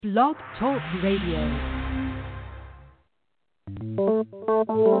Blog Talk Radio.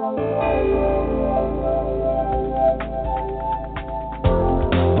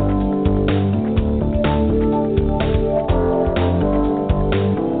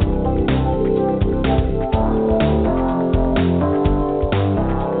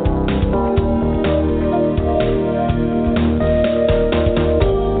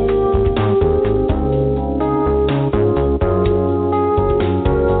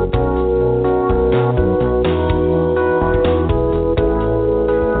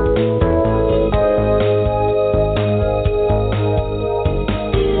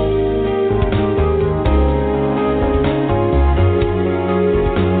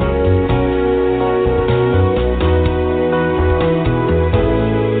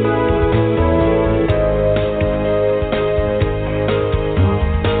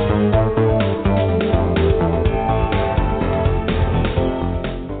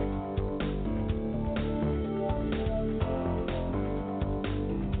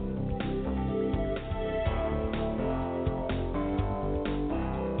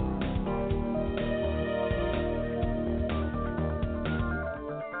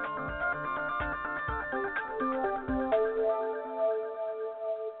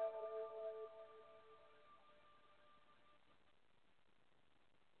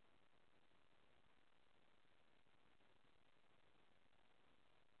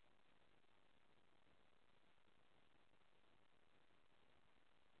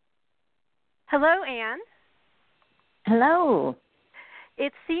 Hello, Anne. Hello.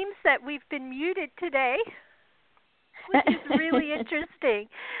 It seems that we've been muted today, which is really interesting.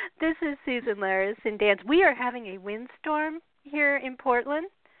 This is Susan Laris and Dan's. We are having a windstorm here in Portland,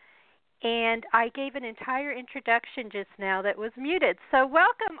 and I gave an entire introduction just now that was muted. So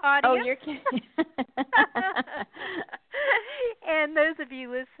welcome, audience. Oh, you're kidding. And those of you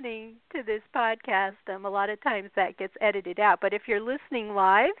listening to this podcast, a lot of times that gets edited out. But if you're listening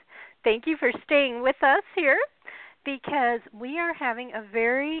live, thank you for staying with us here, because we are having a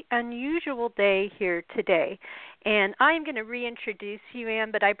very unusual day here today. And I'm going to reintroduce you,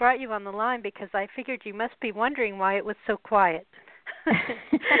 Anne, but I brought you on the line because I figured you must be wondering why it was so quiet.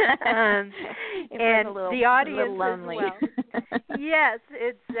 And the audience lonely. as well. Yes,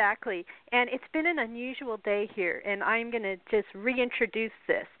 exactly. And it's been an unusual day here, and I'm going to just reintroduce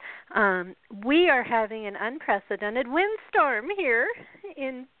this. We are having an unprecedented windstorm here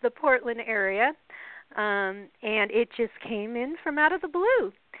in the Portland area, and it just came in from out of the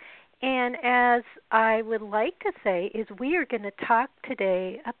blue. And as I would like to say is we are going to talk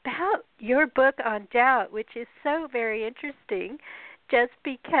today about your book on doubt, which is so very interesting just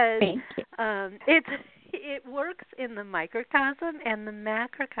because it works in the microcosm and the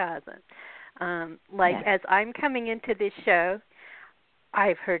macrocosm. As I'm coming into this show,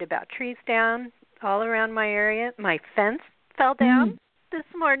 I've heard about trees down all around my area. My fence fell down this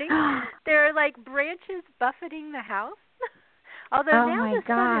morning. There are like branches buffeting the house. Although now the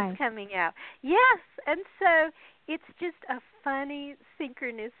sun is coming out. Yes, and so it's just a funny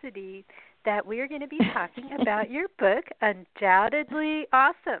synchronicity that we're going to be talking about your book, Undoubtedly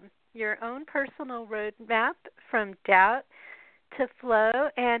Awesome, Your Own Personal Roadmap from Doubt to Flow.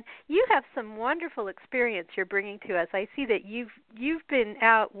 And you have some wonderful experience you're bringing to us. I see that you've been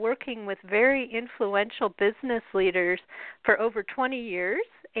out working with very influential business leaders for over 20 years,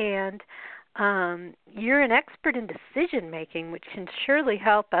 and you're an expert in decision making, which can surely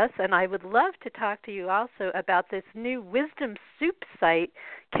help us. And I would love to talk to you also about this new Wisdom Soup site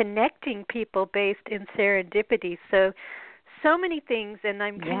connecting people based in serendipity. So many things, and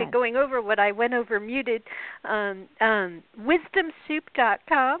I'm kind of going over what I went over muted.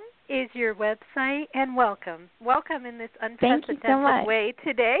 Wisdomsoup.com is your website, and welcome in this unprecedented way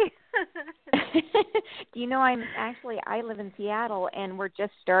today. You know, I live in Seattle, and we're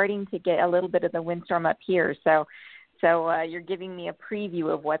just starting to get a little bit of the windstorm up here. So you're giving me a preview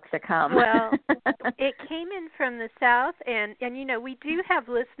of what's to come. Well, it came in from the south, and you know, we do have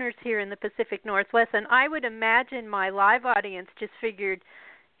listeners here in the Pacific Northwest, and I would imagine my live audience just figured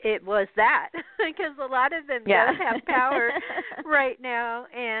it was that, because a lot of them don't have power right now,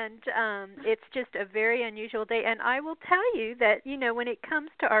 and it's just a very unusual day. And I will tell you that, you know, when it comes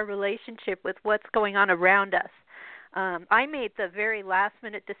to our relationship with what's going on around us, I made the very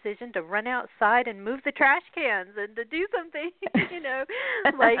last-minute decision to run outside and move the trash cans and to do something, you know,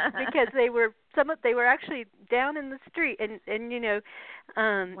 like because they were actually down in the street, and you know,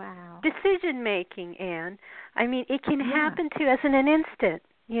 decision making, Anne. I mean, it can happen to us in an instant.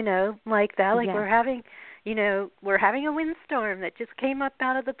 You know, like that, like we're having a windstorm that just came up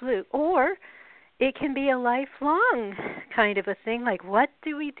out of the blue. Or it can be a lifelong kind of a thing. Like, what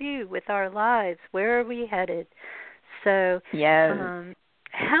do we do with our lives? Where are we headed? So yes.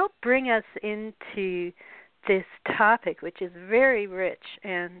 Help bring us into this topic, which is very rich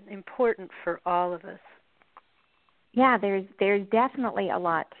and important for all of us. Yeah, there's definitely a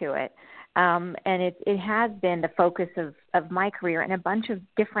lot to it. And it has been the focus of my career in a bunch of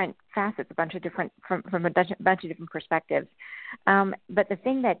different facets, from a bunch of different perspectives. But the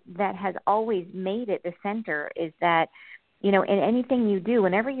thing that has always made it the center is that, in anything you do,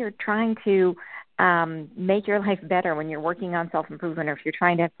 whenever you're trying to make your life better, when you're working on self-improvement or if you're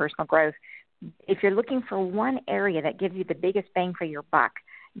trying to have personal growth, if you're looking for one area that gives you the biggest bang for your buck,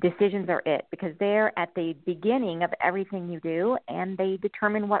 decisions are it, because they're at the beginning of everything you do, and they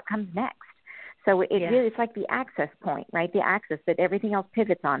determine what comes next. So really, it's like the access point, right? The axis that everything else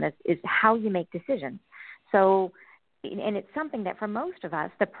pivots on is how you make decisions. So, and it's something that for most of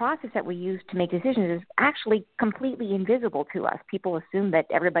us, the process that we use to make decisions is actually completely invisible to us. People assume that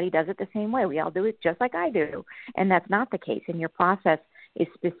everybody does it the same way. We all do it just like I do, and that's not the case. And your process is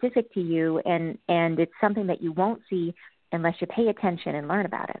specific to you, and it's something that you won't see unless you pay attention and learn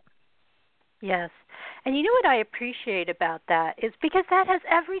about it. Yes. And you know what I appreciate about that is because that has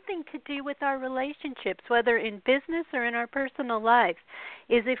everything to do with our relationships, whether in business or in our personal lives,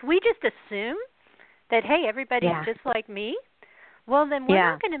 is if we just assume that, hey, everybody's just like me, well, then we're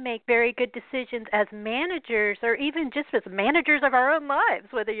not going to make very good decisions as managers or even just as managers of our own lives,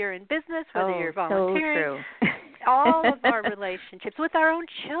 whether you're in business, whether you're volunteering, so true. all of our relationships with our own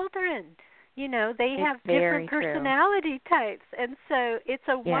children. They have different personality types. And so it's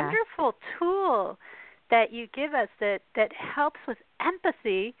a wonderful tool that you give us that helps with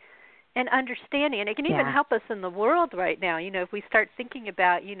empathy and understanding. And it can even help us in the world right now. If we start thinking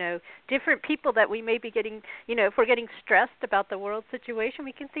about, different people that we may be getting, if we're getting stressed about the world situation,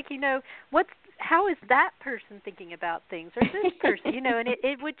 we can think, how is that person thinking about things, or this person, and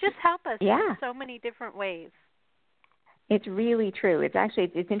it would just help us in so many different ways. It's really true. It's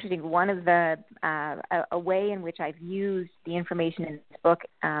interesting. One of the a way in which I've used the information in this book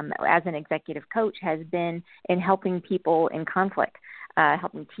as an executive coach has been in helping people in conflict,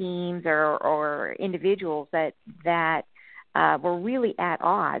 helping teams or individuals that were really at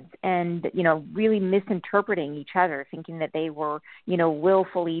odds and, really misinterpreting each other, thinking that they were,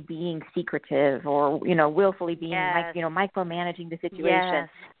 willfully being secretive or, willfully being, micromanaging the situation. Yes.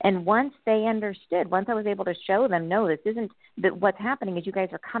 And once they understood, once I was able to show them, no, this isn't, that what's happening is you guys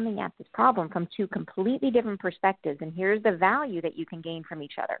are coming at this problem from two completely different perspectives, and here's the value that you can gain from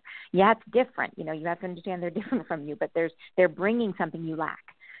each other. Yeah, it's different. You have to understand they're different from you, but they're bringing something you lack.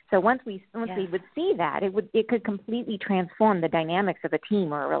 So once we would see that, it could completely transform the dynamics of a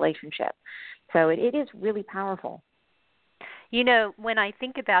team or a relationship. So it is really powerful. When I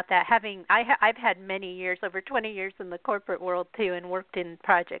think about that, I've had many years, over 20 years in the corporate world too, and worked in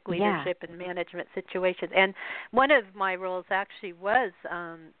project leadership and management situations. And one of my roles actually was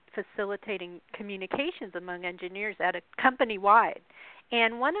facilitating communications among engineers at a company-wide.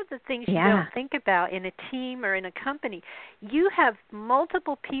 And one of the things you don't think about in a team or in a company, you have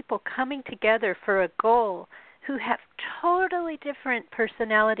multiple people coming together for a goal who have totally different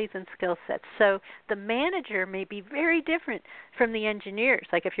personalities and skill sets. So the manager may be very different from the engineers.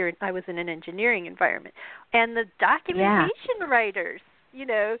 Like I was in an engineering environment. And the documentation writers,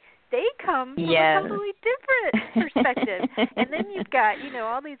 they come from a totally different perspective. And then you've got,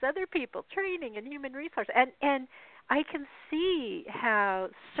 all these other people, training and human resources. And I can see how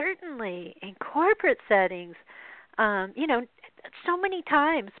certainly in corporate settings, so many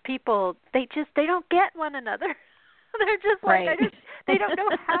times people, they don't get one another. They're just like, they don't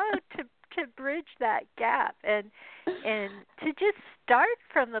know how to bridge that gap and to just start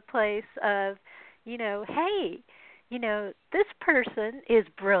from the place of, hey, this person is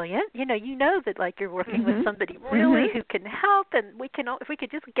brilliant. You know that like you're working with somebody really who can help, and if we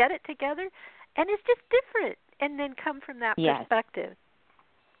could just get it together, and it's just different, and then come from that perspective.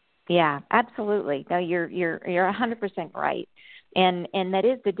 Yeah, absolutely. No, you're 100% right, and that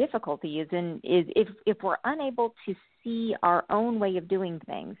is the difficulty is if we're unable to see our own way of doing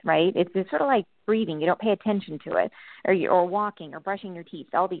things, right? It's sort of like breathing. You don't pay attention to it, or walking, or brushing your teeth.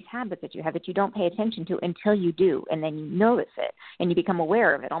 All these habits that you have that you don't pay attention to until you do, and then you notice it, and you become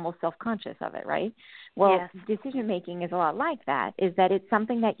aware of it, almost self-conscious of it, right? Well, decision making is a lot like that. Is that it's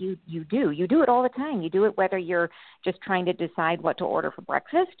something that you do. You do it all the time. You do it whether you're just trying to decide what to order for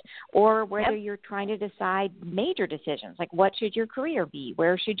breakfast, or whether you're trying to decide major decisions, like what should your career be,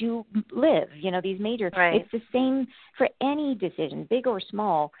 where should you live? These major. It's the same for any decision, big or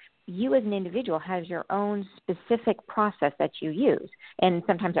small. you as an individual has your own specific process that you use. And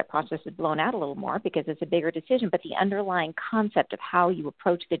sometimes that process is blown out a little more because it's a bigger decision, but the underlying concept of how you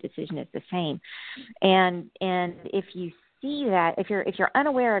approach the decision is the same. And if you see that, if you're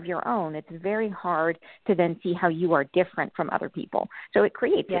unaware of your own, it's very hard to then see how you are different from other people. So it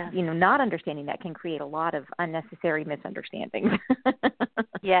creates, not understanding that can create a lot of unnecessary misunderstandings.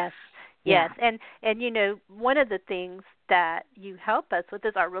 Yes. Yeah. Yes, and one of the things that you help us with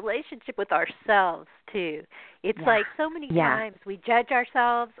is our relationship with ourselves too. It's like so many times we judge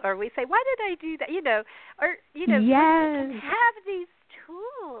ourselves, or we say, "Why did I do that?" We can have these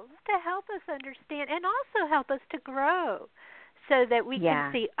tools to help us understand and also help us to grow, so that we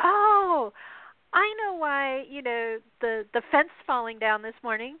can see, oh, I know why, the fence falling down this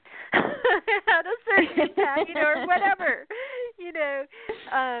morning had a certain impact, or whatever,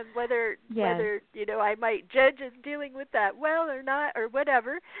 whether, I might judge as dealing with that well or not, or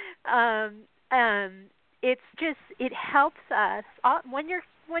whatever. It's just, it helps us when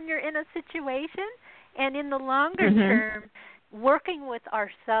you're in a situation, and in the longer term, working with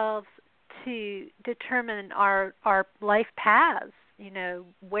ourselves to determine our life paths,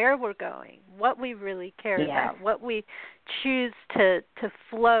 where we're going, what we really care about, what we choose to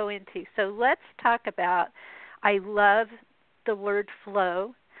flow into. So let's talk about, I love the word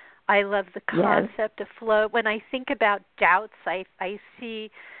flow. I love the concept of flow. When I think about doubts, I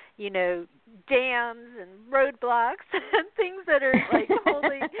see, dams and roadblocks and things that are like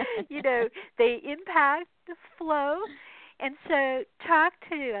holding, they impact the flow. And so talk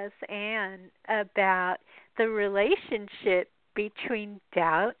to us, Anne, about the relationship between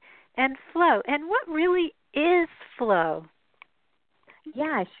doubt and flow, and what really is flow.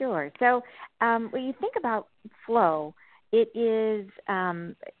 Yeah, sure. So when you think about flow, it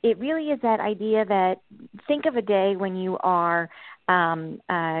really is that idea that, think of a day when you are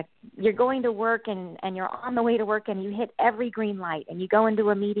you're going to work and you're on the way to work and you hit every green light and you go into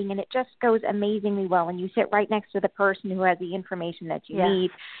a meeting and it just goes amazingly well and you sit right next to the person who has the information that you need,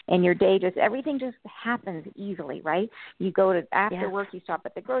 and your day everything just happens easily, right? You go to, after work, you stop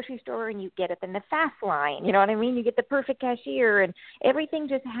at the grocery store and you get up in the fast line, you know what I mean? You get the perfect cashier and everything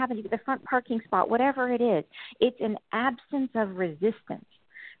just happens. You get the front parking spot, whatever it is. It's an absence of resistance.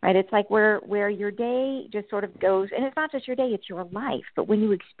 Right, it's like where your day just sort of goes, and it's not just your day, it's your life. But when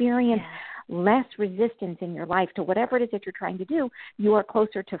you experience less resistance in your life to whatever it is that you're trying to do, you are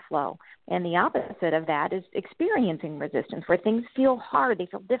closer to flow. And the opposite of that is experiencing resistance, where things feel hard, they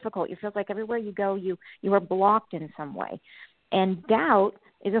feel difficult. You feel like everywhere you go, you are blocked in some way. And doubt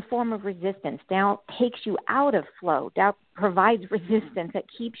is a form of resistance. Doubt takes you out of flow. Doubt provides resistance that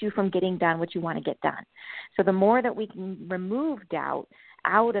keeps you from getting done what you want to get done. So the more that we can remove doubt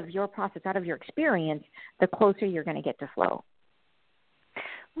out of your process, out of your experience, the closer you're going to get to flow.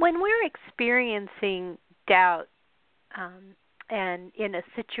 When we're experiencing doubt and in a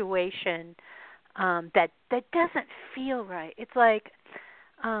situation that doesn't feel right, it's like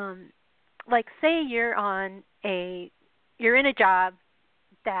say you're in a job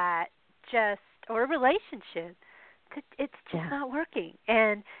that or a relationship, it's just not working,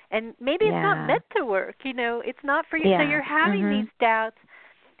 and maybe it's not meant to work. It's not for you. So you're having these doubts.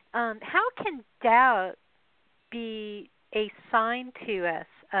 How can doubt be a sign to us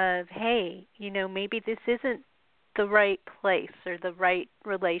of, hey, maybe this isn't the right place or the right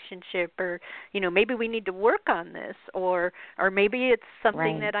relationship, or maybe we need to work on this, or maybe it's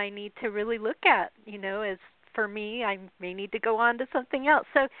something that I need to really look at. As for me, I may need to go on to something else.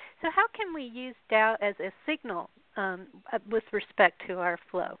 So how can we use doubt as a signal with respect to our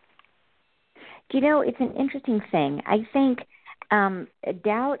flow? It's an interesting thing. I think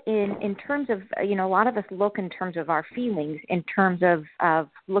doubt in terms of, a lot of us look in terms of our feelings, in terms of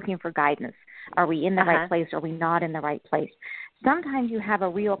looking for guidance. Are we in the right place? Are we not in the right place? Sometimes you have a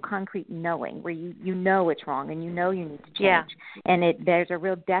real concrete knowing where you know it's wrong and you need to change. And there's a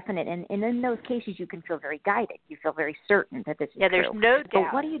real definite, and in those cases you can feel very guided. You feel very certain that this is true. There's no doubt.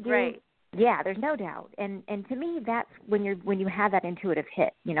 But what do you do? Right. Yeah, there's no doubt. And to me, that's when you have that intuitive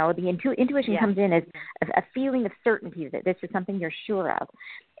hit. The intuition comes in as a feeling of certainty that this is something you're sure of.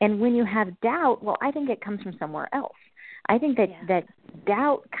 And when you have doubt, well, I think it comes from somewhere else. I think that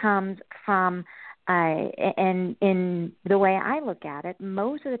doubt comes from, and in the way I look at it,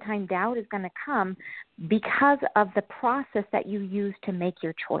 most of the time doubt is going to come because of the process that you use to make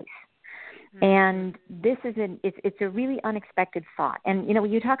your choice. And this is it's a really unexpected thought. And, when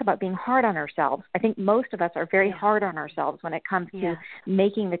you talk about being hard on ourselves, I think most of us are very hard on ourselves when it comes to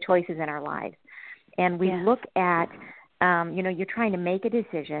making the choices in our lives. And we look at, you're trying to make a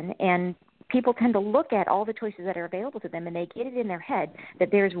decision, and people tend to look at all the choices that are available to them, and they get it in their head that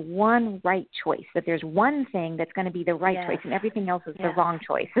there's one right choice, that there's one thing that's going to be the right choice, and everything else is the wrong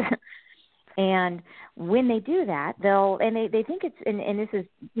choice. And when they do that, they think it's, and this is,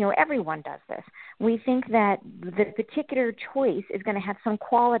 everyone does this. We think that the particular choice is going to have some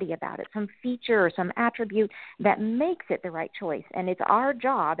quality about it, some feature or some attribute that makes it the right choice. And it's our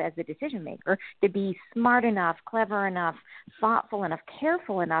job as the decision maker to be smart enough, clever enough, thoughtful enough,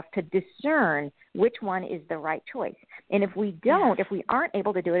 careful enough to discern which one is the right choice. And if we don't, if we aren't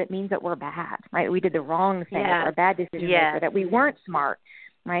able to do it, it means that we're bad, right? We did the wrong thing, or a bad decision maker, that we weren't smart,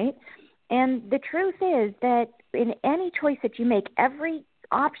 right? And the truth is that in any choice that you make, every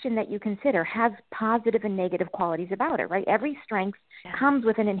option that you consider has positive and negative qualities about it, right? Every strength comes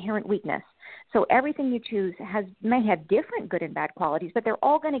with an inherent weakness. So everything you choose may have different good and bad qualities, but they're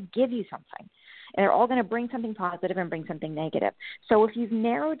all going to give you something. And they're all going to bring something positive and bring something negative. So if you've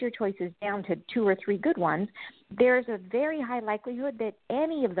narrowed your choices down to 2 or 3 good ones, there's a very high likelihood that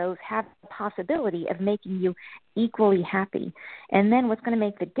any of those have the possibility of making you equally happy. And then what's going to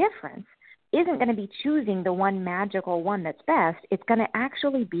make the difference isn't going to be choosing the one magical one that's best. It's going to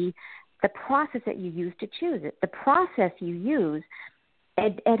actually be the process that you use to choose it. The process you use,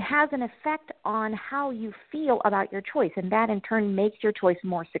 it has an effect on how you feel about your choice, and that in turn makes your choice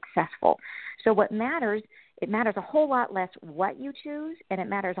more successful. So it matters a whole lot less what you choose, and it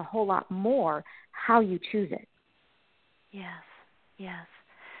matters a whole lot more how you choose it. Yes.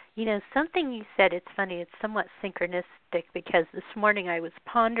 Something you said, it's funny, it's somewhat synchronistic, because this morning I was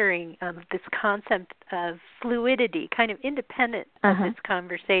pondering this concept of fluidity, kind of independent of this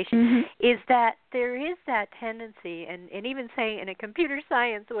conversation, is that there is that tendency, and even saying in a computer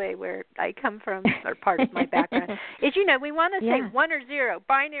science way where I come from, or part of my background, is, we want to say 1 or 0,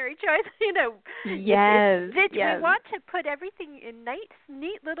 binary choice, We want to put everything in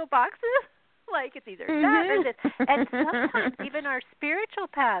neat little boxes. Like it's either that or this. And sometimes even our spiritual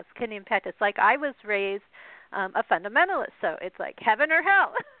paths can impact us. Like I was raised a fundamentalist, so it's like heaven or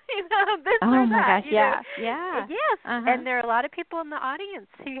hell, this or that. Yes. And there are a lot of people in the audience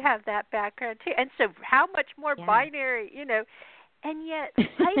who have that background too. And so how much more binary, and yet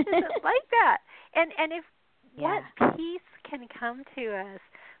life isn't like that. And if what peace can come to us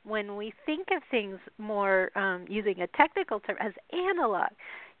when we think of things more using a technical term as analog,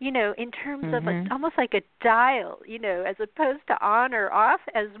 in terms of almost like a dial, as opposed to on or off,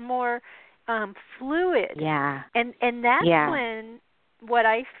 as more fluid. Yeah. And that's when what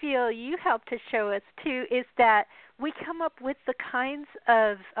I feel you help to show us too is that we come up with the kinds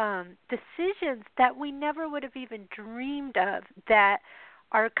of decisions that we never would have even dreamed of, that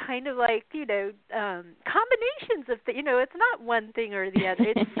are kind of like, combinations of it's not one thing or the other.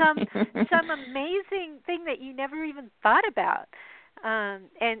 It's some amazing thing that you never even thought about. And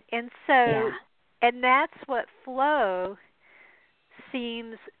that's what flow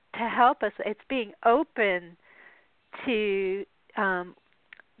seems to help us. It's being open to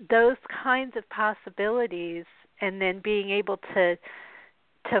those kinds of possibilities, and then being able to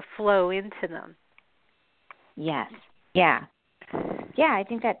flow into them. Yes. Yeah. Yeah, I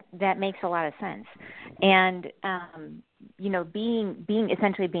think that makes a lot of sense. And being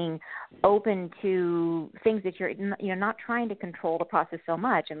open to things that you're not trying to control the process so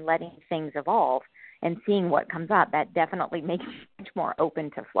much, and letting things evolve and seeing what comes up, that definitely makes you much more open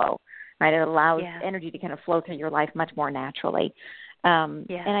to flow, right? It allows energy to kind of flow through your life much more naturally. And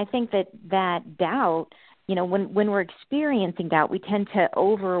I think that doubt, when we're experiencing doubt, we tend to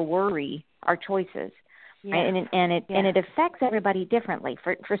over worry our choices. Right? And it affects everybody differently.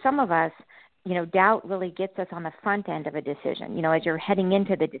 For some of us, doubt really gets us on the front end of a decision, as you're heading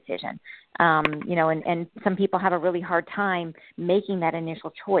into the decision. And some people have a really hard time making that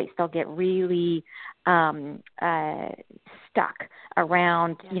initial choice. They'll get really stuck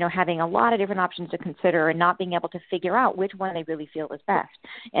around, having a lot of different options to consider and not being able to figure out which one they really feel is best.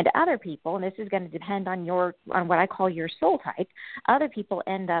 And other people, and this is going to depend on what I call your soul type, other people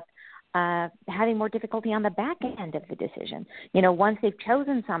end up having more difficulty on the back end of the decision. Once they've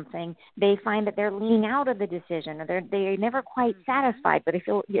chosen something, they find that they're leaning out of the decision, or they're never quite satisfied, but they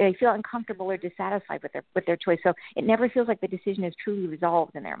feel uncomfortable or dissatisfied with their choice. So it never feels like the decision is truly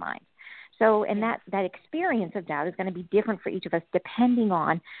resolved in their mind. So, and that experience of doubt is going to be different for each of us depending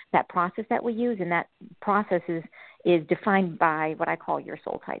on that process that we use, and that process is defined by what I call your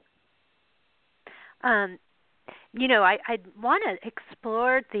soul type. I want to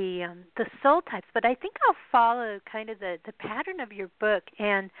explore the soul types, but I think I'll follow kind of the pattern of your book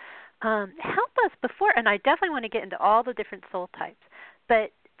and help us before. And I definitely want to get into all the different soul types.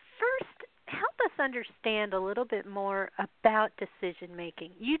 But first, help us understand a little bit more about decision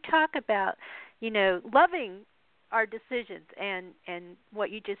making. You talk about, loving our decisions, and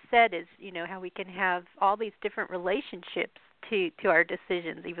what you just said is, how we can have all these different relationships to our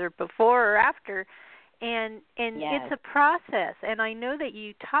decisions, either before or after, and yes. it's a process. And I know that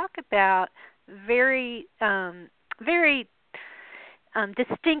you talk about very very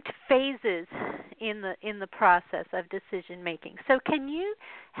distinct phases in the process of decision making. So can you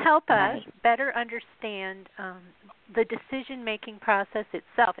help us better understand the decision making process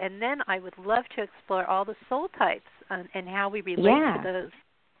itself? And then I would love to explore all the soul types and how we relate to those.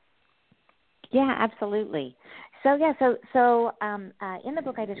 Yeah, absolutely. So in the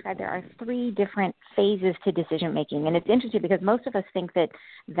book I described there are 3 different phases to decision making, and it's interesting because most of us think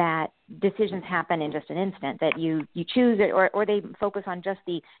that decisions happen in just an instant, that you choose it, or they focus on just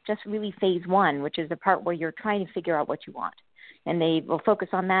really phase 1, which is the part where you're trying to figure out what you want. And they will focus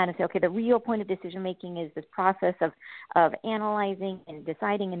on that and say, okay, the real point of decision making is this process of analyzing and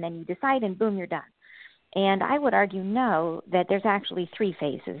deciding, and then you decide and boom, you're done. And I would argue no, that there's actually 3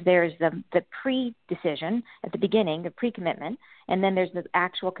 phases. There's the pre-decision at the beginning, the pre-commitment, and then there's the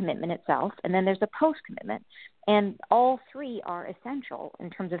actual commitment itself, and then there's the post-commitment. And all 3 are essential in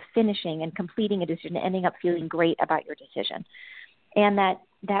terms of finishing and completing a decision, ending up feeling great about your decision. And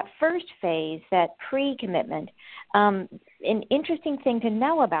that first phase, that pre-commitment, an interesting thing to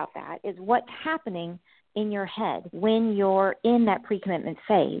know about that is what's happening in your head when you're in that pre-commitment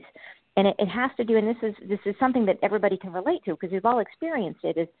phase. And it has to do, and this is something that everybody can relate to because we've all experienced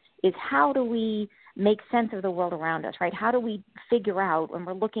it, is how do we make sense of the world around us, right? How do we figure out, when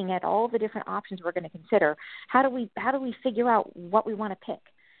we're looking at all the different options we're going to consider, how do we figure out what we want to pick,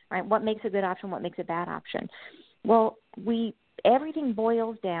 right? What makes a good option, what makes a bad option? Well, everything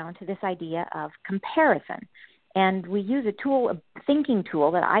boils down to this idea of comparison. And we use a thinking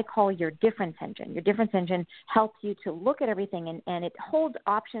tool that I call your difference engine. Your difference engine helps you to look at everything, and it holds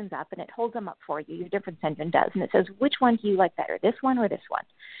options up, and it holds them up for you. Your difference engine does. And it says, which one do you like better, this one or this one?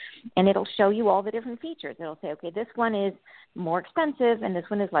 And it'll show you all the different features. It'll say, okay, this one is more expensive, and this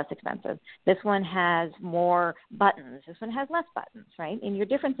one is less expensive. This one has more buttons. This one has less buttons, right? And your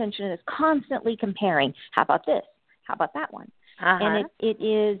difference engine is constantly comparing, how about this? How about that one? And it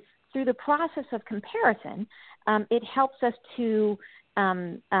is through the process of comparison, it helps us to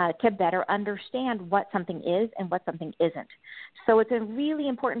better understand what something is and what something isn't. So it's a really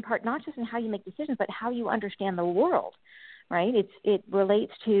important part, not just in how you make decisions, but how you understand the world, right? It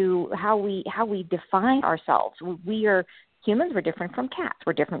relates to how we define ourselves. Humans are different from cats.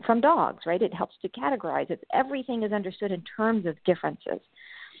 We're different from dogs, right? It helps to categorize it. Everything is understood in terms of differences.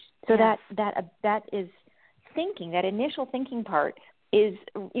 So that is thinking. That initial thinking part is,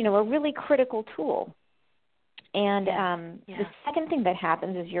 a really critical tool. And the second thing that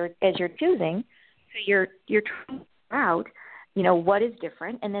happens is as you're choosing, so you're trying to figure out, what is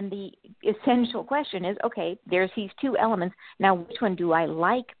different, and then the essential question is, okay, there's these 2 elements. Now, which one do I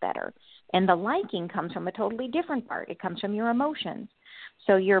like better? And the liking comes from a totally different part. It comes from your emotions.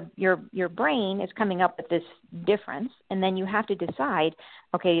 So your brain is coming up with this difference, and then you have to decide,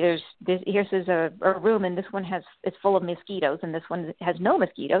 okay, here's a room, and this one is full of mosquitoes, and this one has no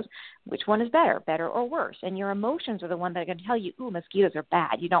mosquitoes. Which one is better or worse? And your emotions are the one that are going to tell you, ooh, mosquitoes are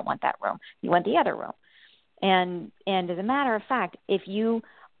bad. You don't want that room. You want the other room. And as a matter of fact, if you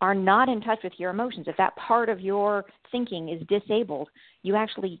are not in touch with your emotions, if that part of your thinking is disabled, you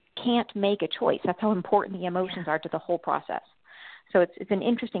actually can't make a choice. That's how important the emotions are to the whole process. So it's an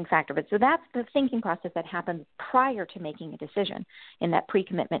interesting factor. But so that's the thinking process that happens prior to making a decision in that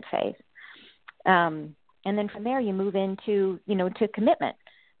pre-commitment phase. And then from there you move into, to commitment.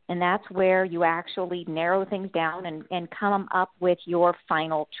 And that's where you actually narrow things down and come up with your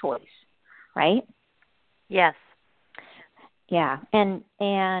final choice, right? Yes. Yeah. And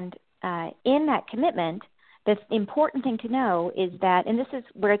in that commitment, the important thing to know is that, and this is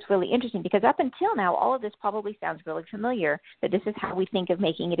where it's really interesting, because up until now, all of this probably sounds really familiar, that this is how we think of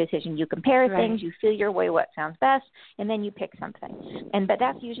making a decision. You compare things, you feel your way, what sounds best, and then you pick something. But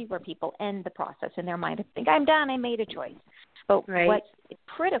that's usually where people end the process in their mind. I think, I'm done, I made a choice. But what's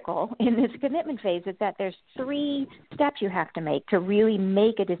critical in this commitment phase is that there's 3 steps you have to make to really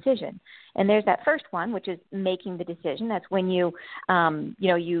make a decision. And there's that first one, which is making the decision. That's when you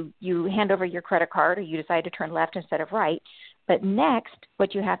hand over your credit card, or you decide to turn left instead of right. But next,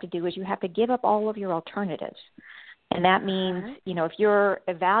 what you have to do is you have to give up all of your alternatives. And that means, if you're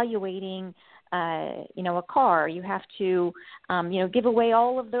evaluating a car, you have to, give away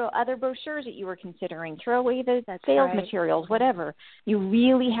all of the other brochures that you were considering, throw away the sales materials, whatever. You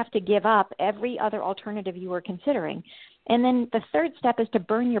really have to give up every other alternative you were considering. And then the third step is to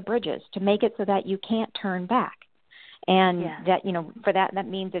burn your bridges, to make it so that you can't turn back. And that, for that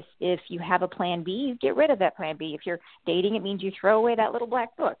means if you have a plan B, you get rid of that plan B. If you're dating, it means you throw away that little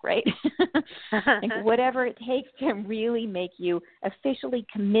black book, right? Like whatever it takes to really make you officially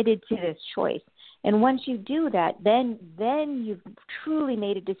committed to this choice. And once you do that, then you've truly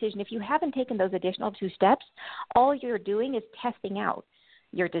made a decision. If you haven't taken those additional 2 steps, all you're doing is testing out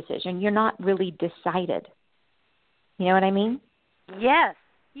your decision. You're not really decided. You know what I mean? Yes.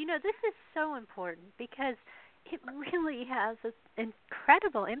 This is so important because it really has an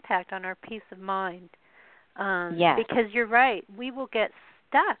incredible impact on our peace of mind. Yes. Because you're right, we will get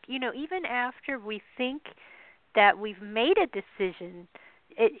stuck. Even after we think that we've made a decision,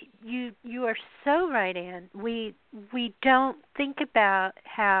 you are so right, Anne. We don't think about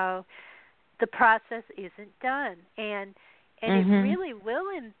how the process isn't done, and it really will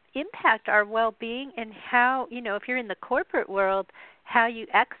impact our well-being and how, if you're in the corporate world, how you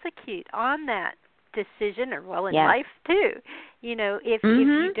execute on that decision, or in life too. If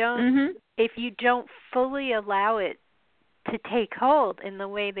you don't fully allow it to take hold in the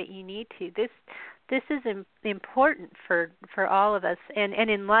way that you need to, this is important for all of us, and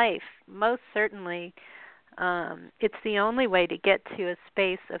in life most certainly. It's the only way to get to a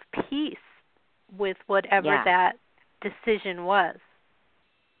space of peace with whatever that decision was.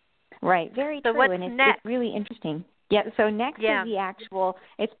 Right, very so true. What's and next? It's really interesting. Yeah, so next is the actual,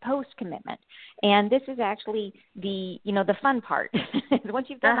 it's post-commitment. And this is actually the fun part. Once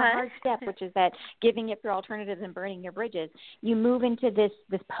you've done the hard step, which is that giving up your alternatives and burning your bridges, you move into this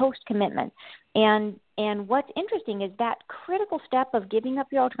post-commitment. And what's interesting is that critical step of giving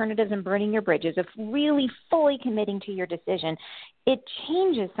up your alternatives and burning your bridges, of really fully committing to your decision, it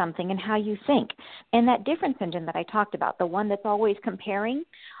changes something in how you think. And that difference engine that I talked about, the one that's always comparing,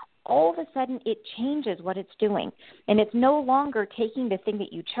 all of a sudden it changes what it's doing. And it's no longer taking the thing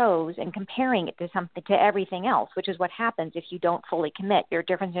that you chose and comparing it to everything else, which is what happens if you don't fully commit. Your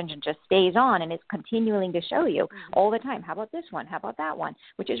difference engine just stays on and it's continuing to show you all the time, how about this one? How about that one?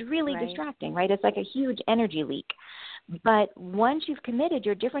 Which is really distracting, right? It's like a huge energy leak. But once you've committed,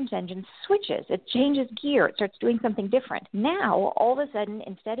 your difference engine switches. It changes gear. It starts doing something different. Now, all of a sudden,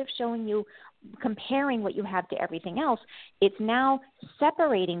 instead of showing you comparing what you have to everything else, it's now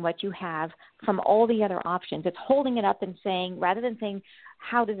separating what you have from all the other options. It's holding it up and saying, rather than saying,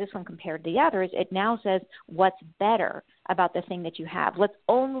 how does this one compare to the others, it now says, what's better about the thing that you have? Let's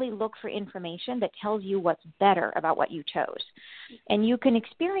only look for information that tells you what's better about what you chose. And you can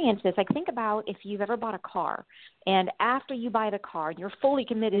experience this. Like, think about if you've ever bought a car, and after you buy the car, you're fully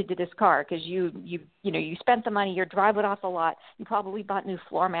committed to this car because you spent the money, you drive it off the lot, you probably bought new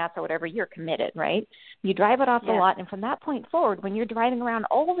floor mats or whatever, you're committed, right? You drive it off the lot, and from that point forward, when you're driving around,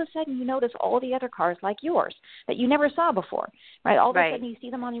 all of a sudden you notice all the other cars like yours that you never saw before, right? All of a sudden you see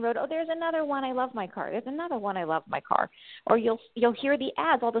them on the road. Oh, there's another one. I love my car. There's another one. I love my car. Or you'll hear the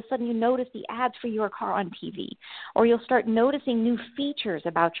ads. All of a sudden you notice the ads for your car on TV. Or you'll start noticing new features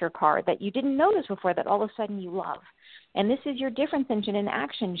about your car that you didn't notice before that all of a sudden you love. And this is your difference engine in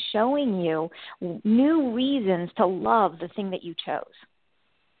action, showing you new reasons to love the thing that you chose.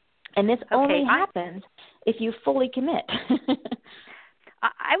 And this only happens if you fully commit.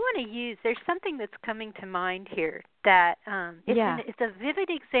 I want to use, there's something that's coming to mind here that it's a vivid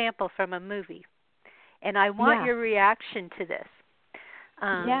example from a movie. And I want your reaction to this.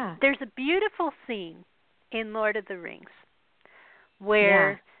 There's a beautiful scene in Lord of the Rings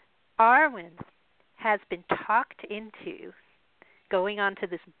where Arwen has been talked into going onto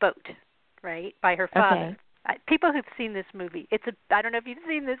this boat, right, by her father. People who've seen this movie, I don't know if you've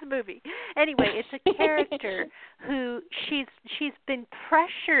seen this movie. Anyway, it's a character who she's been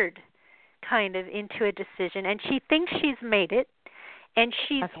pressured kind of into a decision, and she thinks she's made it, and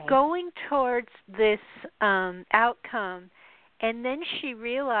she's going towards this outcome, and then she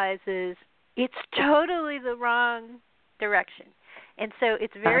realizes it's totally the wrong direction. And so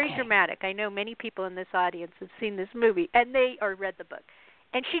it's very dramatic. I know many people in this audience have seen this movie or read the book.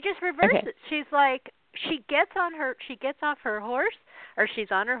 And she just reverses. She's like, she gets off her horse, or she's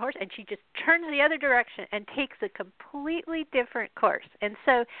on her horse, and she just turns the other direction and takes a completely different course. And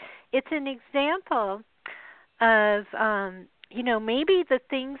so it's an example of, maybe the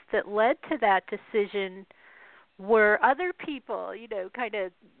things that led to that decision were other people, kind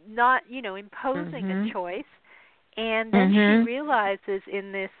of not, imposing a choice. And then she realizes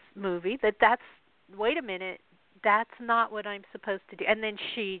in this movie that's wait a minute, that's not what I'm supposed to do. And then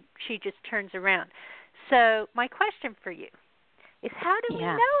she just turns around. So my question for you is, how do we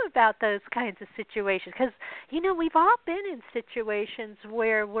know about those kinds of situations? Because, we've all been in situations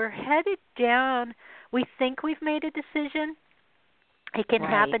where we're headed down, we think we've made a decision. It can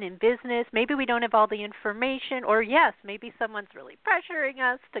happen in business. Maybe we don't have all the information, or yes, maybe someone's really pressuring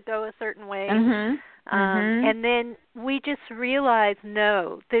us to go a certain way. And then we just realize,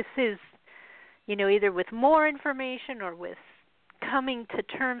 no, this is, either with more information or with coming to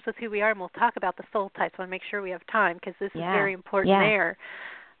terms with who we are. And we'll talk about the soul types. I want to make sure we have time because this is very important there.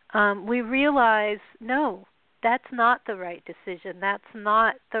 We realize, no, that's not the right decision. That's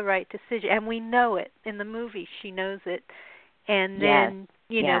not the right decision. And we know it. In the movie, she knows it. And then,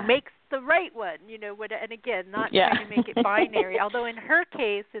 makes the right one, and again, not trying to make it binary, although in her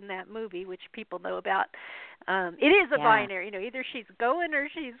case, in that movie, which people know about, it is a binary, either she's going or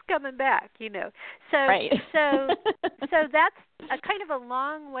she's coming back, So, so that's a kind of a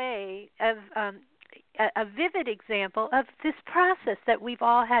long way of a vivid example of this process that we've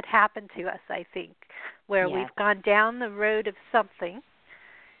all had happen to us, I think, where we've gone down the road of something,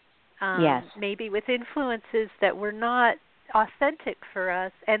 maybe with influences that were not authentic for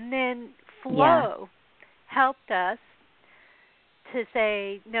us, and then flow helped us to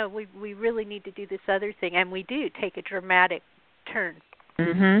say, no, we really need to do this other thing, and we do take a dramatic turn.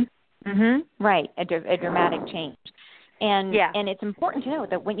 Right, a dramatic change. And it's important to know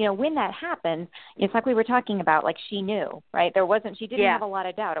that when that happens, it's like we were talking about, like she knew, right? She didn't have a lot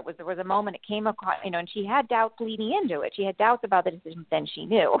of doubt. There was a moment it came across, and she had doubts leading into it. She had doubts about the decision, then she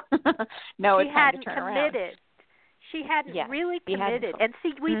knew. No, it's time to turn around. She hadn't really committed. And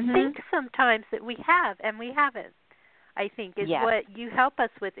see, we think sometimes that we have, and we haven't, I think, is what you help us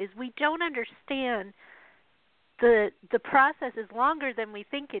with, is we don't understand the process is longer than we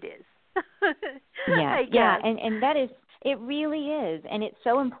think it is. And that is, it really is. And it's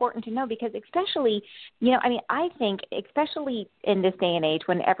so important to know because especially, I think especially in this day and age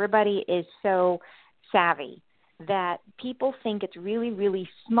when everybody is so savvy, that people think it's really, really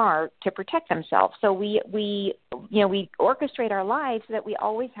smart to protect themselves. So we orchestrate our lives so that we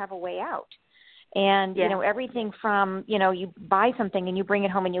always have a way out. And, everything from, you buy something and you bring it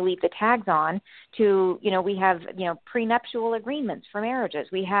home and you leave the tags on to, we have, prenuptial agreements for marriages.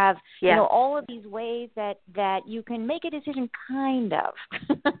 We have, all of these ways that you can make a decision kind of,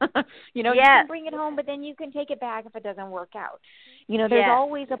 you can bring it home, but then you can take it back if it doesn't work out. There's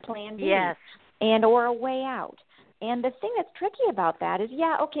always a plan B and or a way out. And the thing that's tricky about that is,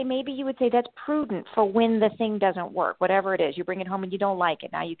 maybe you would say that's prudent for when the thing doesn't work, whatever it is. You bring it home and you don't like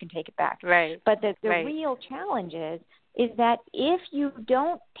it. Now you can take it back. Right. But the real challenge is that if you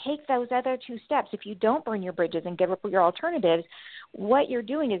don't take those other two steps, if you don't burn your bridges and give up your alternatives, what you're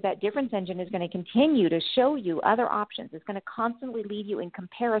doing is that difference engine is going to continue to show you other options. It's going to constantly leave you in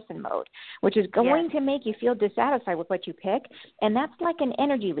comparison mode, which is going to make you feel dissatisfied with what you pick. And that's like an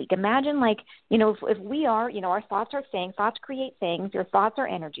energy leak. Imagine if we are, our thoughts are things, thoughts create things, your thoughts are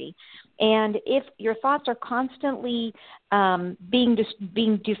energy. And if your thoughts are constantly being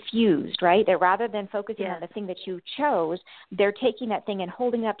diffused, right, that rather than focusing on the thing that you chose, they're taking that thing and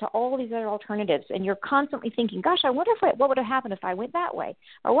holding it up to all these other alternatives. And you're constantly thinking, gosh, I wonder what would have happened if I went that way?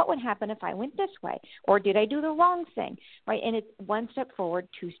 Or what would happen if I went this way? Or did I do the wrong thing? Right? And it's one step forward,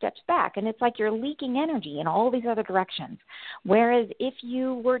 two steps back. And it's like you're leaking energy in all these other directions. Whereas if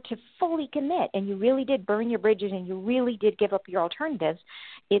you were to fully commit and you really did burn your bridges and you really did give up your alternatives,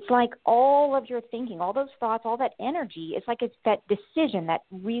 it's like all of your thinking, all those thoughts, all that energy, it's like it's that decision, that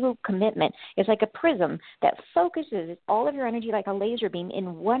real commitment. It's like a prism that focuses all of your energy like a laser beam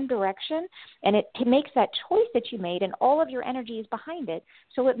in one direction, and it makes that choice that you made, and all of your energy is behind it,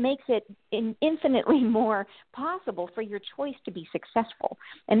 so it makes it infinitely more possible for your choice to be successful.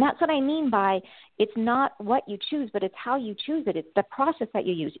 And that's what I mean by it's not what you choose, but it's how you choose it. It's the process that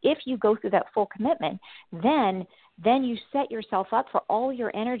you use. If you go through that full commitment, then you set yourself up for all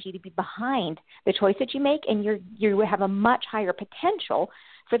your energy to be behind the choice that you make, and you have a much higher potential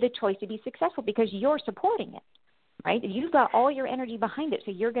for the choice to be successful because you're supporting it, right? You've got all your energy behind it,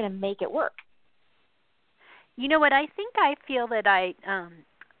 so you're going to make it work. You know what? I think I feel that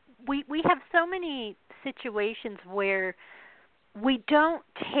we have so many situations where we don't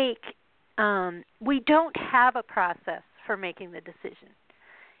have a process for making the decision.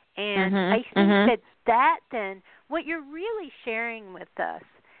 And I think that then what you're really sharing with us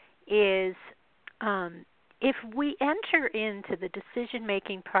is if we enter into the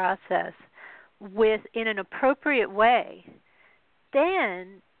decision-making process in an appropriate way,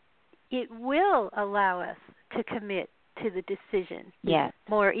 then it will allow us to commit to the decision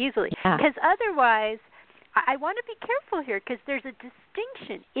more easily. Because otherwise, I want to be careful here because there's a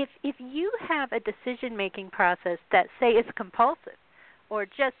distinction. If you have a decision-making process that, say, is compulsive or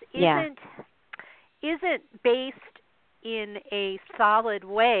just isn't based in a solid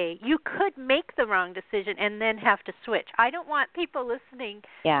way, you could make the wrong decision and then have to switch. I don't want people listening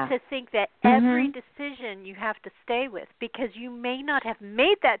to think that every decision you have to stay with, because you may not have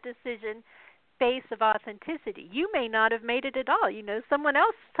made that decision based of authenticity. You may not have made it at all. You know, someone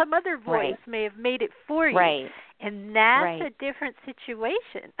else, some other voice may have made it for you. Right. And that's a different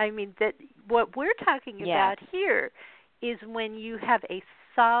situation. I mean, that what we're talking about here is when you have a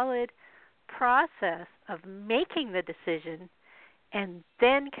solid process of making the decision and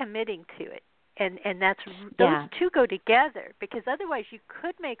then committing to it, and that's those two go together, because otherwise you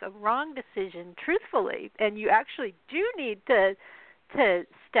could make a wrong decision truthfully, and you actually do need to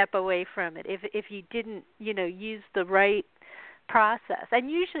step away from it if you didn't use the right process.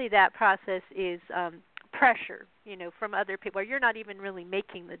 And usually that process is pressure from other people, or you're not even really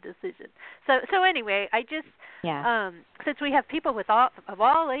making the decision. So anyway, I just since we have people of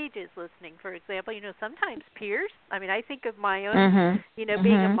all ages listening, for example, sometimes peers. I mean, I think of my own, being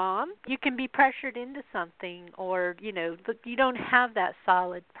a mom, you can be pressured into something, or you don't have that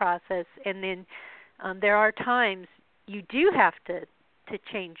solid process, and then there are times you do have to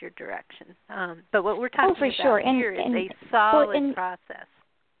change your direction. But what we're talking about here is a solid process.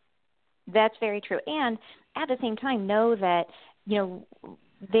 That's very true. And at the same time, know that,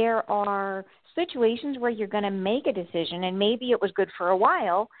 there are situations where you're going to make a decision, and maybe it was good for a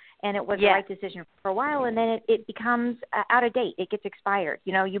while, and it was the right decision for a while, and then it becomes out of date. It gets expired.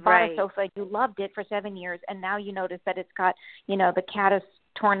 You bought a sofa, you loved it for 7 years, and now you notice that it's got, the cat has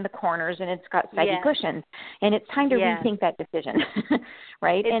torn the corners and it's got saggy cushions, and it's time to rethink that decision,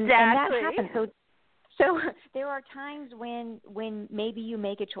 right? Exactly. And that happens. So there are times when maybe you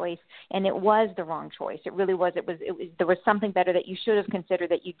make a choice and it was the wrong choice. It really was. It was. There was something better that you should have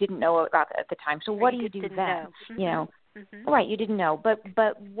considered that you didn't know about at the time. So what do you do then? Right? You didn't know. But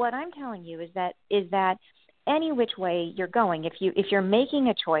what I'm telling you is that any which way you're going, if you're making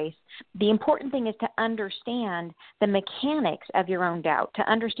a choice, the important thing is to understand the mechanics of your own doubt, to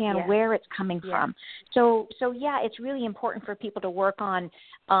understand where it's coming from. So it's really important for people to work on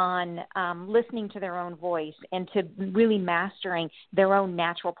listening to their own voice, and to really mastering their own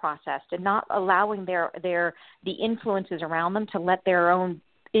natural process, to not allowing the influences around them to let their own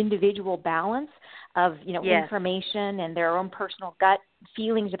individual balance of information and their own personal gut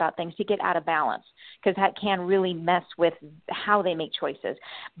feelings about things to get out of balance, because that can really mess with how they make choices.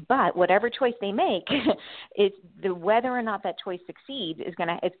 But whatever choice they make, it's whether or not that choice succeeds is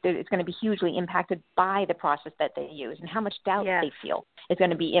going to be hugely impacted by the process that they use, and how much doubt they feel is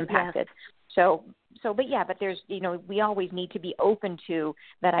going to be impacted. But there's, we always need to be open to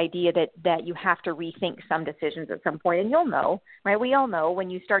that idea that you have to rethink some decisions at some point. And you'll know, right? We all know when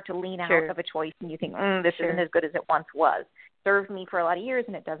you start to lean out of a choice and you think, this isn't as good as it once was. It served me for a lot of years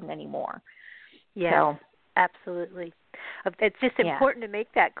and it doesn't anymore. Yeah, absolutely. It's just important to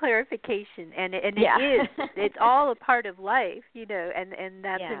make that clarification, and it is. It's all a part of life, and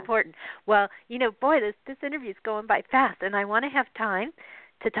that's important. Well, boy, this interview is going by fast, and I want to have time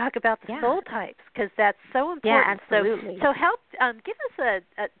to talk about the soul types, because that's so important. Yeah, absolutely. So help give us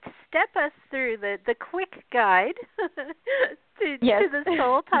step us through the quick guide to the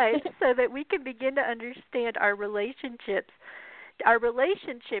soul types, so that we can begin to understand our relationship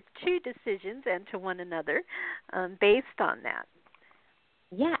to decisions and to one another based on that.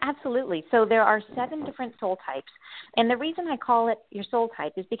 Yeah, absolutely. So there are 7 different soul types. And the reason I call it your soul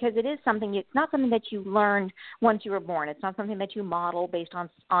type is because it's not something that you learned once you were born. It's not something that you model based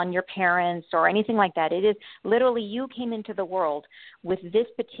on your parents or anything like that. It is literally you came into the world with this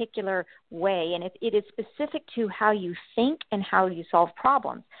particular way, and it is specific to how you think and how you solve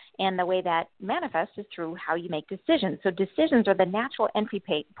problems. And the way that manifests is through how you make decisions. So decisions are the natural entry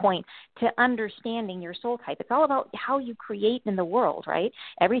point to understanding your soul type. It's all about how you create in the world, right?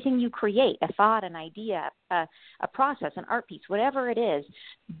 Everything you create, a thought, an idea, a process, an art piece, whatever it is,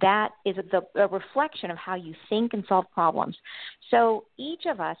 that is a reflection of how you think and solve problems. So each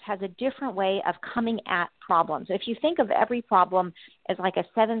of us has a different way of coming at problems. If you think of every problem as like a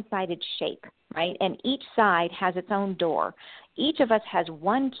 7-sided shape, right? And each side has its own door. Each of us has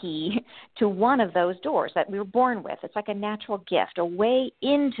one key to one of those doors that we were born with. It's like a natural gift, a way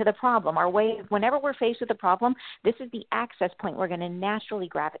into the problem. Our way, whenever we're faced with a problem, this is the access point we're going to naturally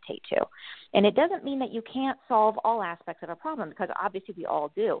gravitate to. And it doesn't mean that you can't solve all aspects of a problem, because obviously we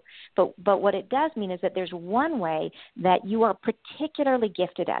all do. But what it does mean is that there's one way that you are particularly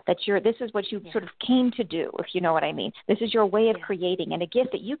gifted at, this is what you sort of came to do, if you know what I mean. This is your way of creating, and a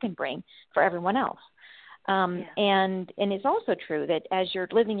gift that you can bring for everyone else. And it's also true that as you're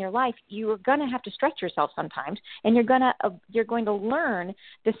living your life, you're going to have to stretch yourself sometimes, and you're going to learn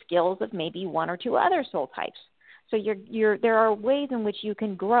the skills of maybe one or two other soul types. So there are ways in which you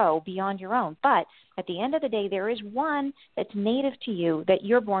can grow beyond your own. But at the end of the day, there is one that's native to you that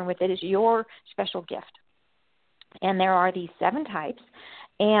you're born with. It is your special gift. And there are these 7 types,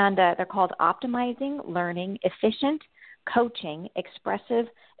 and they're called optimizing, learning, efficient, coaching, expressive,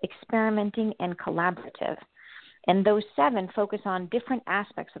 experimenting, and collaborative. And those 7 focus on different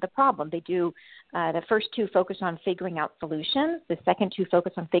aspects of the problem. They do, the first 2 focus on figuring out solutions. The second 2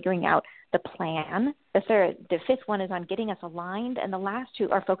 focus on figuring out the plan. The 5th one is on getting us aligned. And the last 2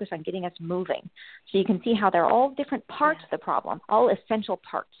 are focused on getting us moving. So you can see how they're all different parts of the problem, all essential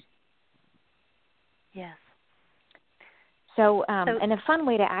parts. Yes. So, and a fun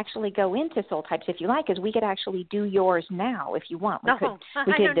way to actually go into soul types, if you like, is we could actually do yours now if you want.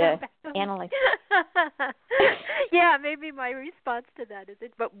 We could analyze. Yeah, maybe my response to that is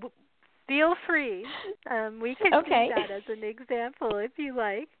it, but feel free. We can do that as an example if you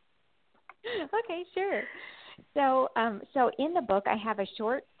like. Okay, sure. So in the book, I have a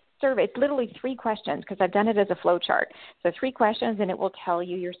short survey. It's literally 3 questions because I've done it as a flow chart. So 3 questions, and it will tell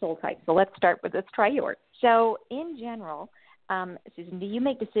you your soul type. So let's try yours. So in general, Susan, do you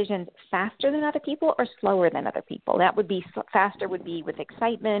make decisions faster than other people or slower than other people? That would be faster would be with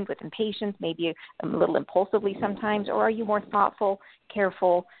excitement, with impatience, maybe a little impulsively sometimes, or are you more thoughtful,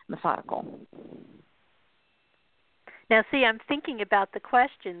 careful, methodical? Now, see, I'm thinking about the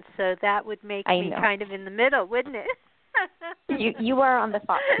questions, so that would make me kind of in the middle, wouldn't it? You are on the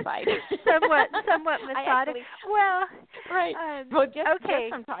thoughtful side. somewhat methodical. Well, right. Just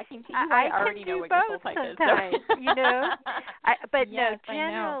from talking to you, I already know what your soul type is. So. You know. Yes,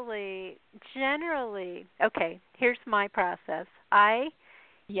 Generally, okay. Here's my process. I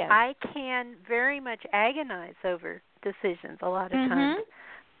can very much agonize over decisions a lot of times.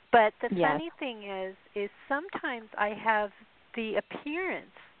 But the funny thing is sometimes I have the appearance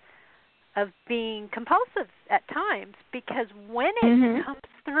of being compulsive at times because when it comes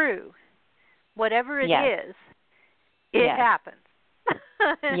through, whatever it is, it happens.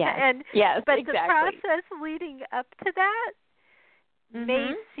 But the process leading up to that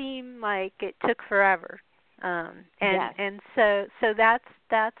may seem like it took forever. And so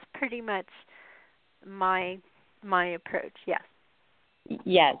that's pretty much my approach. Yes.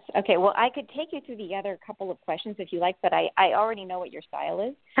 Yes. Okay. Well, I could take you through the other couple of questions if you like, but I already know what your style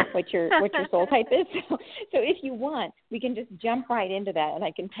is, what your soul type is. So if you want, we can just jump right into that, and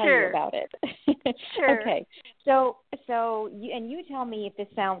I can tell you about it. Sure. Okay. So you tell me if this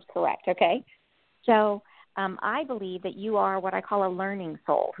sounds correct. Okay. So I believe that you are what I call a learning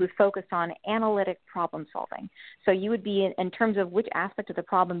soul who's focused on analytic problem solving. So you would be, in terms of which aspect of the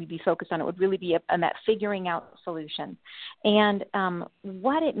problem you'd be focused on, it would really be on that figuring out solutions. And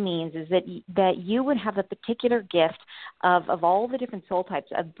what it means is that you would have a particular gift of all the different soul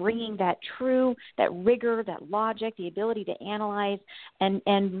types of bringing that rigor, that logic, the ability to analyze and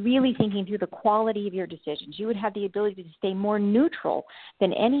really thinking through the quality of your decisions. You would have the ability to stay more neutral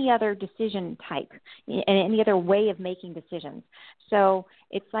than any other decision type and any other way of making decisions. So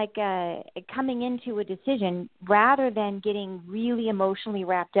it's like coming into a decision rather than getting really emotionally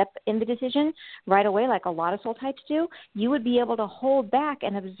wrapped up in the decision right away, like a lot of soul types do. You would be able to hold back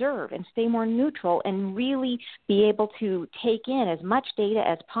and observe and stay more neutral and really be able to take in as much data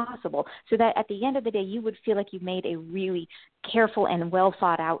as possible so that at the end of the day, you would feel like you've made a really careful and well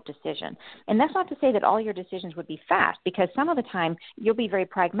thought out decision. And that's not to say that all your decisions would be fast, because some of the time you'll be very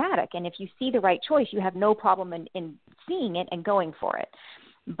pragmatic. And if you see the right choice, you have no problem in seeing it and going for it.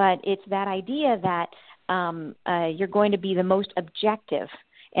 But it's that idea that you're going to be the most objective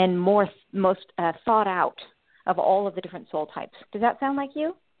and most thought out of all of the different soul types. Does that sound like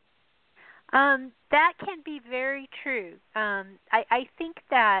you? That can be very true. I think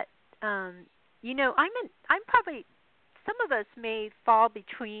that I'm probably, some of us may fall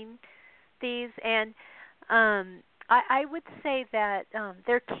between these, and I would say that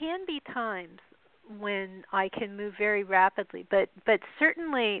there can be times when I can move very rapidly, but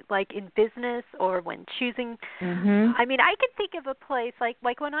certainly like in business or when choosing, I mean, I can think of a place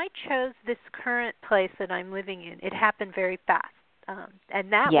like when I chose this current place that I'm living in, it happened very fast,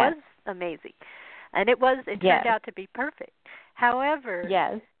 and that was amazing, and it turned out to be perfect. However,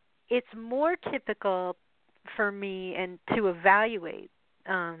 it's more typical for me and to evaluate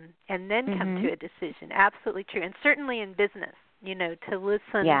and then come to a decision. Absolutely true, and certainly in business, to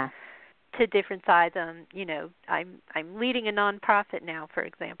listen to different sides. I'm leading a nonprofit now, for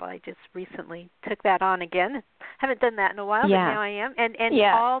example. I just recently took that on again. Haven't done that in a while, but now I am. And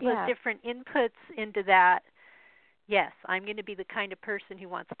all the different inputs into that. Yes, I'm going to be the kind of person who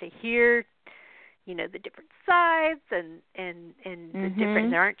wants to hear, the different sides and the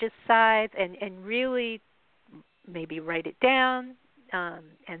different. There aren't just sides, and really maybe write it down,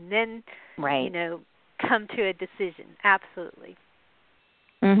 and then come to a decision. Absolutely.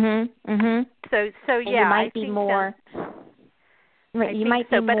 So and you might I be think more. Right, you might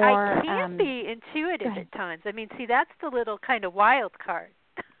so, be but more. I can be intuitive at times. I mean, see, that's the little kind of wild card.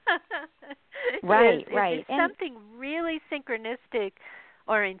 Right. If something really synchronistic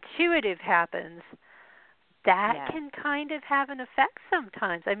or intuitive happens, that can kind of have an effect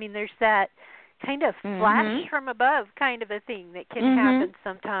sometimes. I mean, there's that kind of flash from above kind of a thing that can happen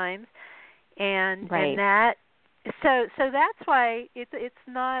sometimes, and that. So that's why it's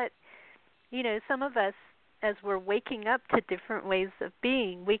not, some of us, as we're waking up to different ways of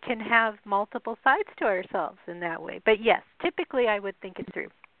being, we can have multiple sides to ourselves in that way. But yes, typically I would think it through.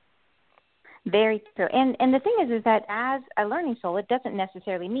 Very true. And the thing is that as a learning soul, it doesn't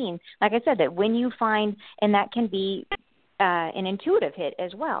necessarily mean, like I said, that when you find, and that can be an intuitive hit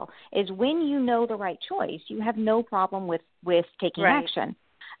as well, is when you know the right choice, you have no problem with taking action.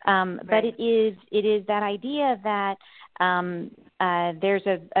 But it is that idea that there's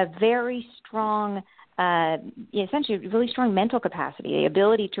a very strong, essentially really strong mental capacity, the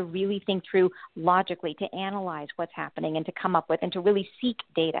ability to really think through logically, to analyze what's happening and to come up with and to really seek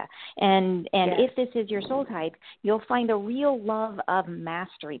data. And if this is your soul type, you'll find a real love of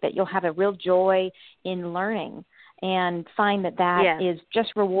mastery, that you'll have a real joy in learning and find that is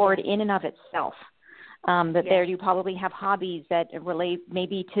just reward in and of itself. There you probably have hobbies that relate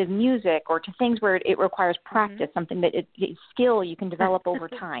maybe to music or to things where it requires practice, something that skill you can develop over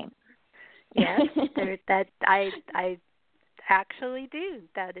time. Yes, that I actually do.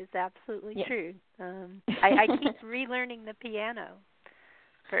 That is absolutely true. I keep relearning the piano.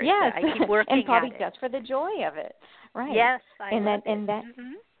 I keep working and probably at it. just for the joy of it, right? Yes, and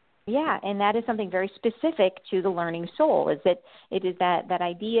that is something very specific to the learning soul. Is that it is that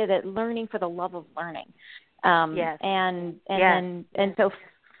idea that learning for the love of learning. And so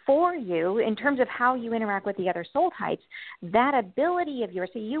for you, in terms of how you interact with the other soul types, that ability of yours,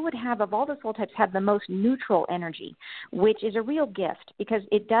 so you would have, of all the soul types, have the most neutral energy, which is a real gift because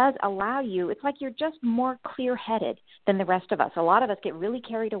it does allow you, it's like you're just more clear-headed than the rest of us. A lot of us get really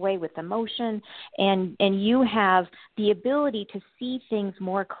carried away with emotion, and you have the ability to see things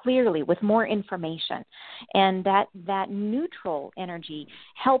more clearly with more information. And that neutral energy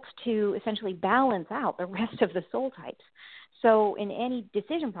helps to essentially balance out the rest of the soul types. So in any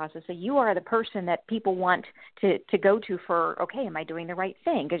decision process, so you are the person that people want to go to for, okay, am I doing the right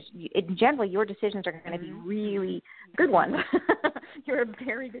thing? Because in general, your decisions are going to be really good ones. You're a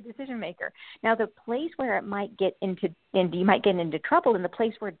very good decision maker. Now, the place where it might get into, and you might get into trouble, and the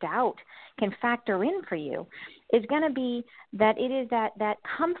place where doubt can factor in for you, is going to be that it is that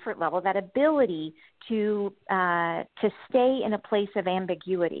comfort level, that ability to stay in a place of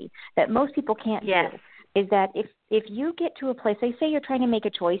ambiguity that most people can't do. Is that if you get to a place, say you're trying to make a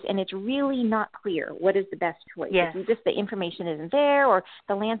choice and it's really not clear what is the best choice. If you the information isn't there or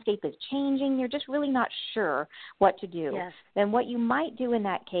the landscape is changing, you're just really not sure what to do. Then what you might do in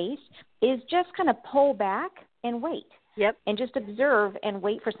that case is just kind of pull back and wait. And just observe and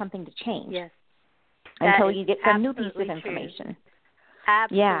wait for something to change. Until you get some new piece of information.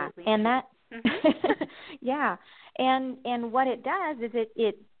 Absolutely. And that And what it does is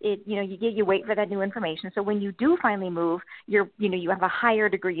it you wait for that new information. So when you do finally move, you have a higher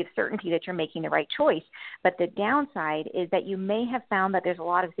degree of certainty that you're making the right choice. But the downside is that you may have found that there's a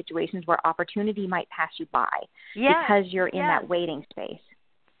lot of situations where opportunity might pass you by because you're in that waiting space.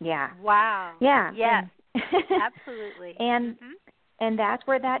 Wow. Yes. Absolutely. And that's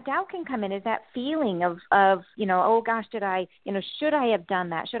where that doubt can come in, is that feeling of oh gosh, should I have done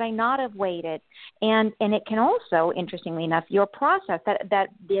that? Should I not have waited? And it can also, interestingly enough, your process, that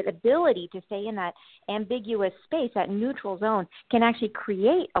the ability to stay in that ambiguous space, that neutral zone, can actually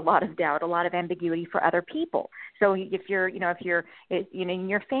create a lot of doubt, a lot of ambiguity for other people. So if you're in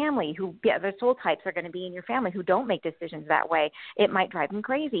your family, the soul types are going to be in your family who don't make decisions that way, it might drive them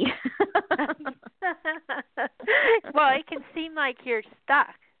crazy. Well, it can seem like you're stuck,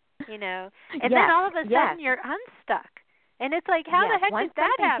 and then all of a sudden you're unstuck, and it's like, how the heck did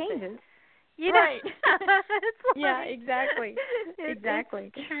that happen? Changes. Right. Exactly.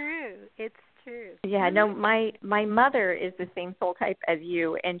 Exactly. It's true. It's true. Yeah, no, my mother is the same soul type as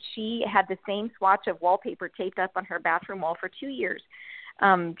you, and she had the same swatch of wallpaper taped up on her bathroom wall for 2 years.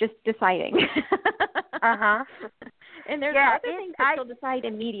 just deciding. Uh-huh. And there's other things that she'll decide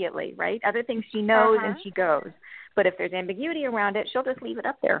immediately, right? Other things she knows and she goes. But if there's ambiguity around it, she'll just leave it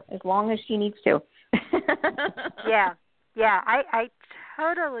up there as long as she needs to. Yeah, I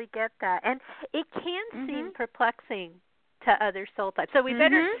totally get that. And it can seem perplexing to other soul types. So we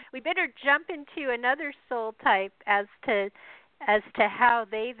better jump into another soul type as to how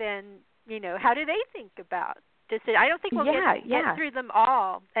they then, how do they think about this? I don't think we'll get through them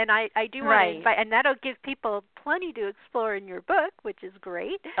all. And I do want to invite, and that'll give people plenty to explore in your book, which is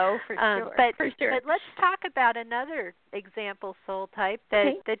great. Oh, for sure. But let's talk about another example soul type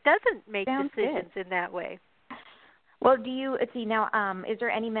that doesn't make decisions in that way. Well, is there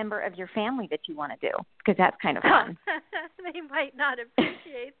any member of your family that you want to do? Because that's kind of fun. They might not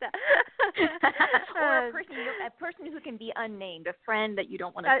appreciate that. Or a person who can be unnamed, a friend that you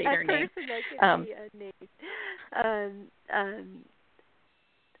don't want to say their name. A person that can be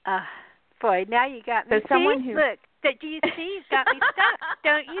unnamed. Boy, now you got me. So Look, do you see? You've got me stuck.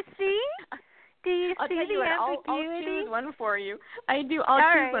 Don't you see? Do you see the ambiguity? I'll choose one for you. I do. I'll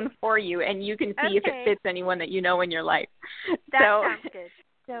choose one for you, and you can see if it fits anyone that you know in your life. That sounds good.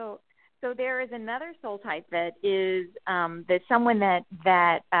 So there is another soul type that is that's someone that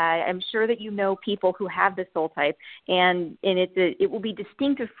I'm sure that you know people who have this soul type, and it will be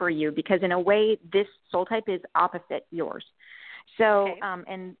distinctive for you because in a way this soul type is opposite yours. So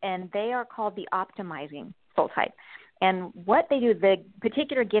and they are called the optimizing soul type. And what they do, the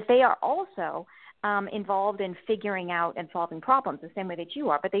particular gift, they are also involved in figuring out and solving problems the same way that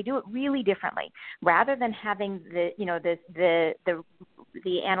you are, but they do it really differently. Rather than having the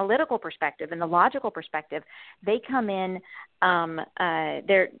analytical perspective and the logical perspective, they come in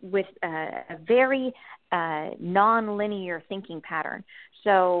they're with a very non-linear thinking pattern.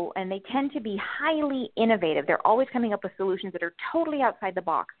 So, and they tend to be highly innovative. They're always coming up with solutions that are totally outside the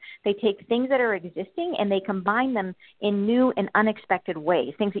box. They take things that are existing and they combine them in new and unexpected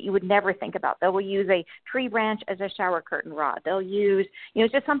ways, things that you would never think about. They will use a tree branch as a shower curtain rod. They'll use,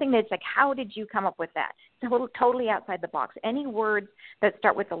 it's just something that's like, how did you come up with that? Totally outside the box. Any words that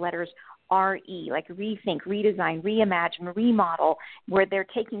start with the letters RE, like rethink, redesign, reimagine, remodel, where they're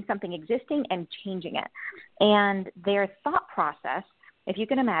taking something existing and changing it. And their thought process, if you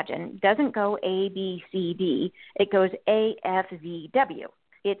can imagine, doesn't go A, B, C, D. It goes A, F, Z, W.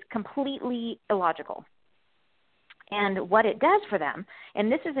 It's completely illogical. And what it does for them, and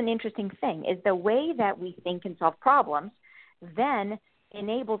this is an interesting thing, is the way that we think and solve problems then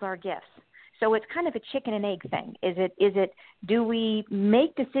enables our gifts. So it's kind of a chicken and egg thing. Is it do we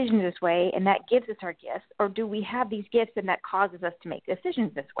make decisions this way and that gives us our gifts, or do we have these gifts and that causes us to make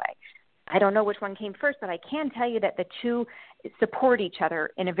decisions this way? I don't know which one came first, but I can tell you that the two support each other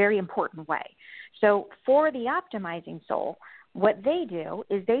in a very important way. So for the optimizing soul, what they do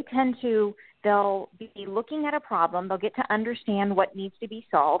is they'll be looking at a problem, they'll get to understand what needs to be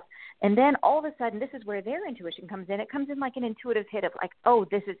solved, and then all of a sudden, this is where their intuition comes in. It comes in like an intuitive hit of like, oh,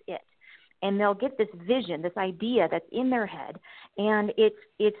 this is it. And they'll get this vision, this idea that's in their head, and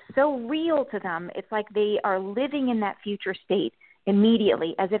it's so real to them. It's like they are living in that future state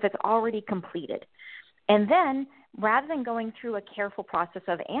immediately as if it's already completed. And then rather than going through a careful process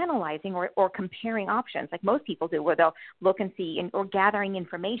of analyzing or comparing options like most people do, where they'll look and see or gathering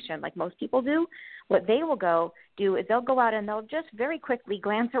information like most people do, what they will do is they'll go out and they'll just very quickly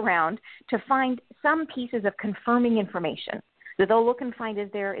glance around to find some pieces of confirming information. So they'll look and find, is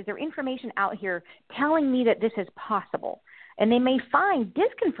there information out here telling me that this is possible? And they may find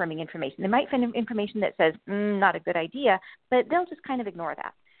disconfirming information. They might find information that says, not a good idea, but they'll just kind of ignore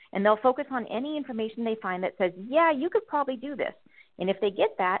that. And they'll focus on any information they find that says, yeah, you could probably do this. And if they get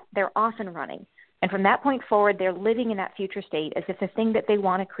that, they're off and running. And from that point forward, they're living in that future state as if the thing that they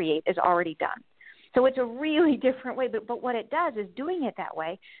want to create is already done. So it's a really different way, but what it does is doing it that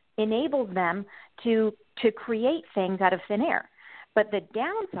way enables them to create things out of thin air. But the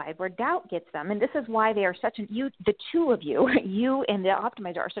downside, where doubt gets them, and this is why they are the two of you, you and the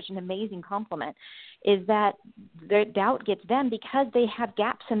optimizer, are such an amazing complement, is that the doubt gets them because they have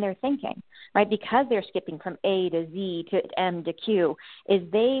gaps in their thinking, right? Because they're skipping from A to Z to M to Q,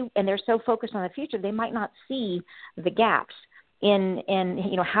 and they're so focused on the future, they might not see the gaps in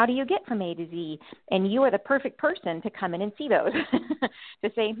how do you get from A to Z? And you are the perfect person to come in and see those,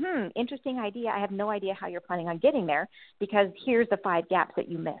 to say, interesting idea. I have no idea how you're planning on getting there because here's the 5 gaps that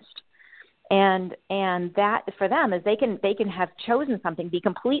you missed. And that for them is they can have chosen something, be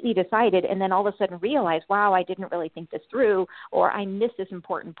completely decided, and then all of a sudden realize, wow, I didn't really think this through, or I missed this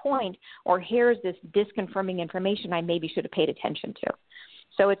important point, or here's this disconfirming information I maybe should have paid attention to.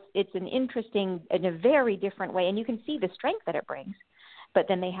 So it's an interesting, in a very different way, and you can see the strength that it brings. but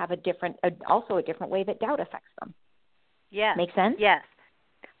then they have also a different way that doubt affects them. Yes. Make sense? Yes,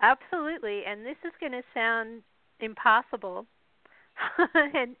 absolutely. And this is going to sound impossible,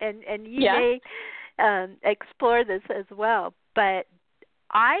 and you may explore this as well. But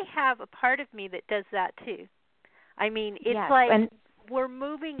I have a part of me that does that too. I mean, it's we're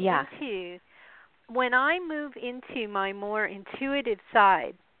moving into, when I move into my more intuitive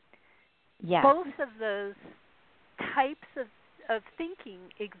side, both of those types of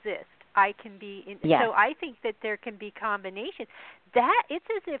thinking exist. I can be in, so I think that there can be combinations. That it's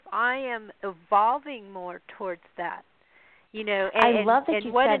as if I am evolving more towards that. You know, I love that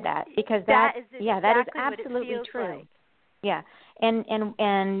you said that, because that is absolutely true. Like. Yeah. And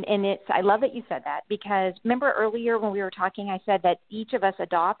it's, I love that you said that, because remember earlier when we were talking, I said that each of us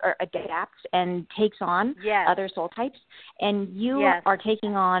adapts and takes on other soul types, and you are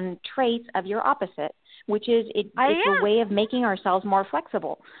taking on traits of your opposite, which is it's a way of making ourselves more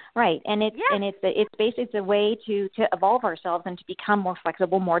flexible, right? And it's basically a way to evolve ourselves and to become more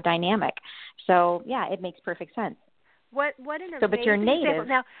flexible, more dynamic. So it makes perfect sense. What an amazing but you're native example.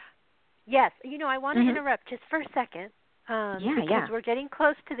 Now, yes, you know, I want to interrupt just for a second. Because we're getting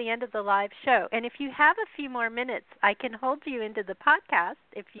close to the end of the live show. And if you have a few more minutes, I can hold you into the podcast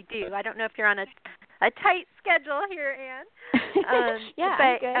if you do. I don't know if you're on a tight schedule here, Anne. I'm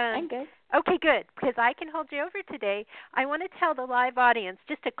good. Okay, good, because I can hold you over today. I want to tell the live audience,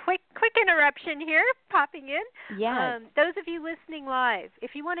 just a quick interruption here, popping in. Yes. Those of you listening live,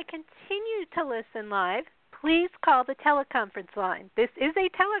 if you want to continue to listen live, please call the teleconference line. This is a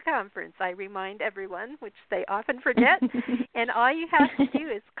teleconference, I remind everyone, which they often forget. And all you have to do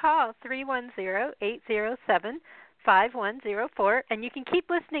is call 310-807-5104, and you can keep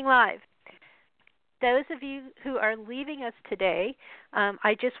listening live. Those of you who are leaving us today,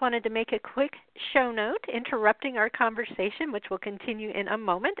 I just wanted to make a quick show note, interrupting our conversation, which will continue in a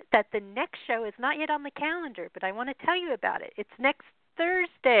moment, that the next show is not yet on the calendar, but I want to tell you about it. It's next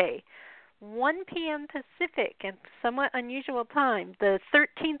Thursday, 1 p.m. Pacific, and somewhat unusual time, the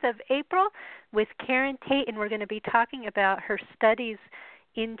 13th of April, with Karen Tate, and we're going to be talking about her studies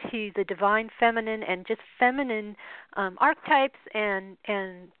into the divine feminine and just feminine archetypes and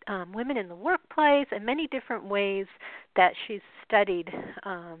women in the workplace, and many different ways that she's studied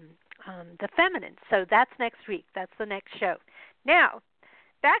the feminine. So that's next week. That's the next show. Now,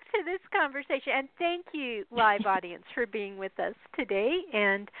 back to this conversation, and thank you, live audience, for being with us today.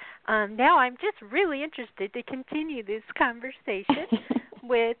 And now I'm just really interested to continue this conversation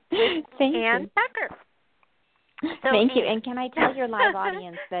with Anne Becker. So, thank you. And can I tell your live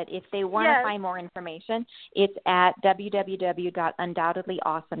audience that if they want to find more information, it's at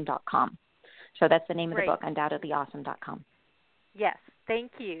www.undoubtedlyawesome.com. So that's the name of the book, undoubtedlyawesome.com. Yes,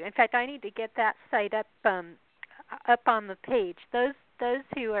 thank you. In fact, I need to get that site up on the page. Those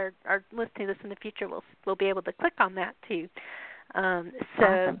who are listening to this in the future will be able to click on that too.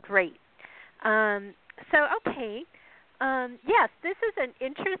 Awesome. Great. Yes, this is an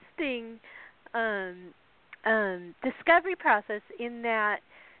interesting discovery process in that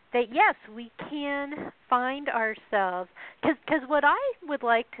yes, we can find ourselves, because what I would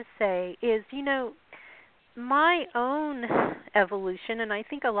like to say is, you know, my own evolution, and I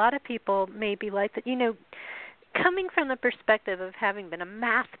think a lot of people may be like that, you know, coming from the perspective of having been a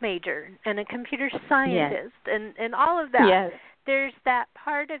math major and a computer scientist and all of that, there's that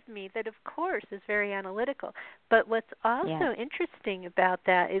part of me that, of course, is very analytical. But what's also interesting about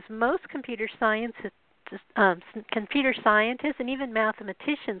that is most computer scientists and even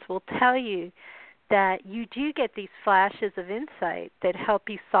mathematicians will tell you that you do get these flashes of insight that help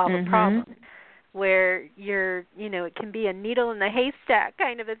you solve a problem, where you're, you know, it can be a needle in the haystack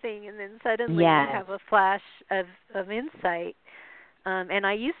kind of a thing, and then suddenly you have a flash of insight. And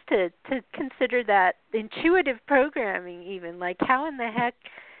I used to consider that intuitive programming, even, like, how in the heck,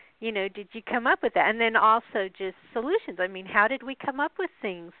 you know, did you come up with that? And then also just solutions. I mean, how did we come up with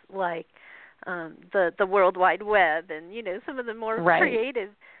things like the World Wide Web and, you know, some of the more creative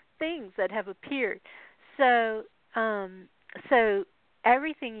things that have appeared? So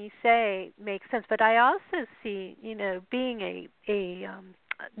everything you say makes sense, but I also see, you know, being a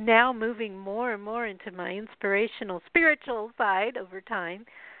now moving more and more into my inspirational spiritual side over time,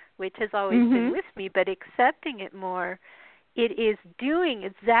 which has always been with me, but accepting it more, it is doing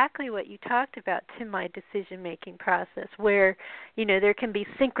exactly what you talked about to my decision-making process, where, you know, there can be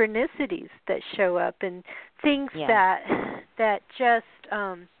synchronicities that show up and things that just,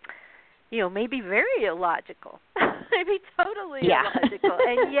 you know, may be very illogical, maybe totally illogical,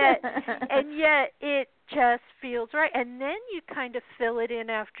 and yet it just feels right. And then you kind of fill it in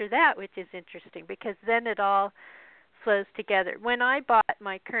after that, which is interesting, because then it all flows together. When I bought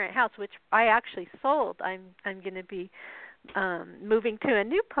my current house, which I actually sold. I'm going to be moving to a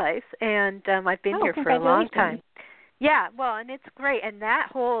new place, and I've been here for a long time. Yeah, well, and it's great. And that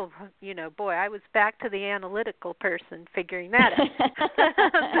whole, boy, I was back to the analytical person figuring that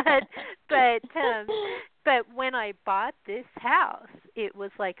out. But when I bought this house, it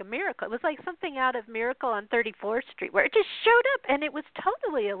was like a miracle. It was like something out of Miracle on 34th Street, where it just showed up, and it was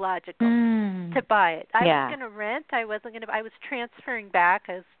totally illogical to buy it. I was going to rent. I wasn't going to. I was transferring back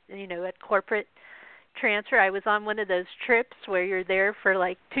as at corporate transfer. I was on one of those trips where you're there for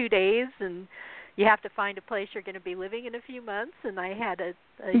like 2 days and you have to find a place you're going to be living in a few months. And I had a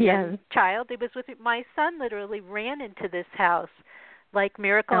young child. It was with my son. Literally ran into this house like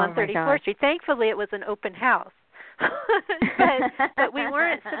Miracle on 34th Street. Thankfully, it was an open house. but we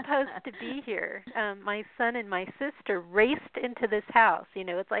weren't supposed to be here. My son and my sister raced into this house.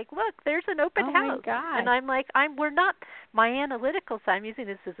 It's like, look, there's an open house. My God. And I'm like, we're not. My analytical side, I'm using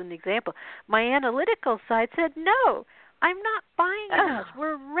this as an example. My analytical side said, no, I'm not buying a house.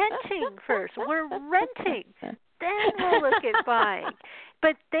 We're renting first. We're renting. Then we'll look at buying.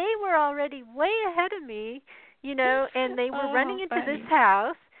 But they were already way ahead of me, and they were running into this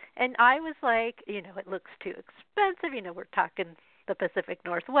house. And I was like, it looks too expensive. We're talking the Pacific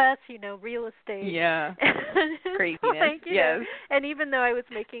Northwest, real estate. Yeah. Craziness. Like, yes. And even though I was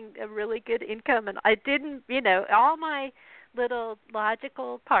making a really good income, and I didn't, all my little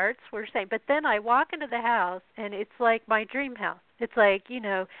logical parts were saying. But then I walk into the house, and it's like my dream house. It's like, it's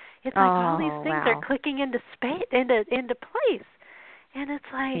like all these things are clicking into space, into place. And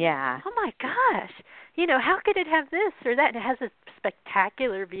it's like, oh, my gosh, how could it have this or that? And it has a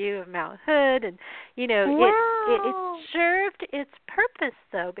spectacular view of Mount Hood. And, it served its purpose,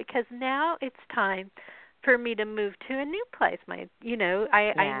 though, because now it's time for me to move to a new place. I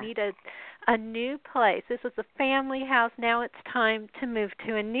need a new place. This was a family house. Now it's time to move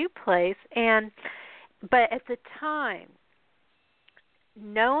to a new place. But at the time,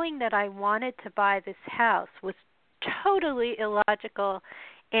 knowing that I wanted to buy this house was totally illogical,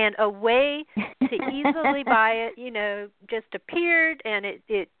 and a way to easily buy it, just appeared, and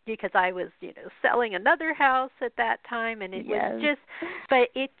it because I was, selling another house at that time, and it was but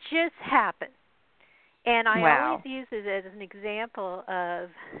it just happened. And I always use it as an example of,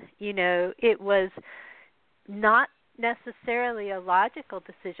 it was not necessarily a logical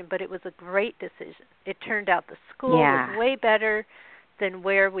decision, but it was a great decision. It turned out the school was way better than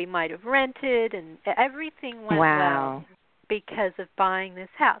where we might have rented, and everything went well because of buying this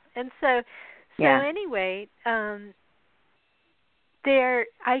house. And so anyway, I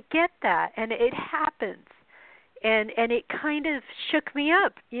get that, and it happens, and it kind of shook me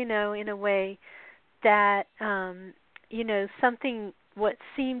up, in a way that something what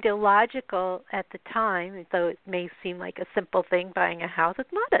seemed illogical at the time, though it may seem like a simple thing, buying a house. It's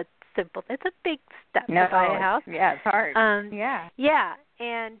not a simple. It's a big step to buy a house. Yeah, it's hard. Yeah,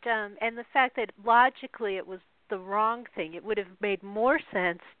 and the fact that logically it was the wrong thing. It would have made more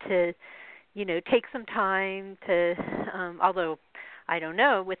sense to, take some time to. Although, I don't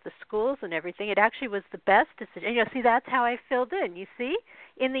know, with the schools and everything, it actually was the best decision. See, that's how I filled in. You see,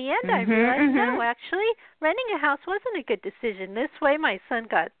 in the end, I realized no, actually, renting a house wasn't a good decision. This way, my son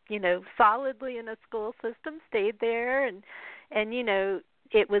got, solidly in a school system, stayed there, and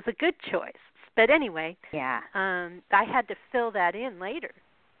it was a good choice. But anyway, I had to fill that in later.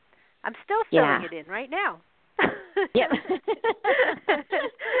 I'm still filling it in right now. Yep.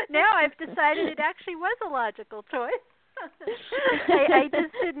 Now I've decided it actually was a logical choice. I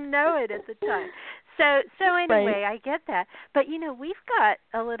just didn't know it at the time. So anyway, I get that. But we've got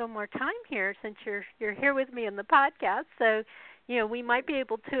a little more time here since you're here with me in the podcast. So we might be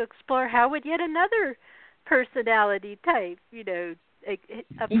able to explore how would yet another personality type,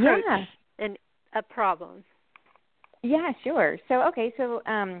 approach a problem. Yeah, sure. So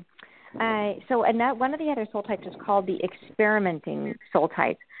one of the other soul types is called the experimenting soul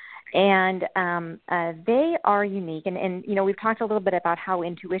type. And they are unique. And we've talked a little bit about how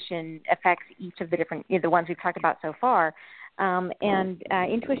intuition affects each of the different, the ones we've talked about so far. And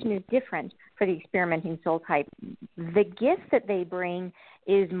intuition is different for the experimenting soul type. The gift that they bring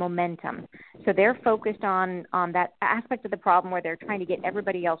is momentum. So they're focused on that aspect of the problem where they're trying to get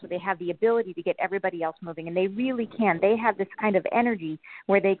everybody else, or they have the ability to get everybody else moving, and they really can. They have this kind of energy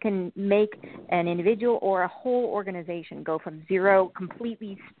where they can make an individual or a whole organization go from zero,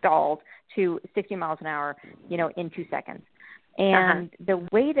 completely stalled, to 60 miles an hour, in 2 seconds. And the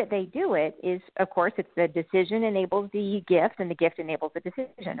way that they do it is, of course, it's the decision enables the gift, and the gift enables the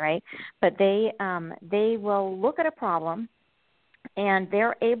decision, right? But they will look at a problem, and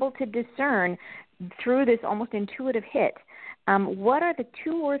they're able to discern through this almost intuitive hit what are the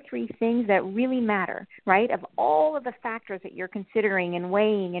 2 or 3 things that really matter, right? Of all of the factors that you're considering and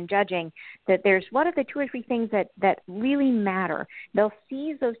weighing and judging, what are the 2 or 3 things that really matter? They'll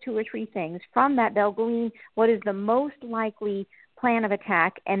seize those 2 or 3 things. From that, they'll glean what is the most likely plan of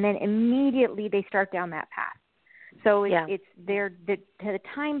attack, and then immediately they start down that path. So it's the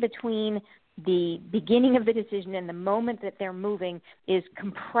time between the beginning of the decision and the moment that they're moving is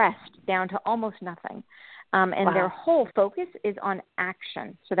compressed down to almost nothing. And their whole focus is on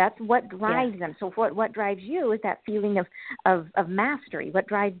action. So that's what drives them. So what drives you is that feeling of mastery. What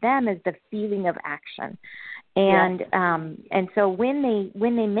drives them is the feeling of action. And and so when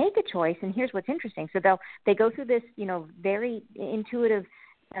they make a choice, and here's what's interesting. So they go through this, very intuitive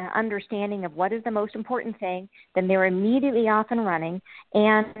understanding of what is the most important thing, then they're immediately off and running.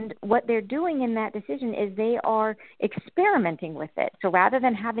 And what they're doing in that decision is they are experimenting with it. So rather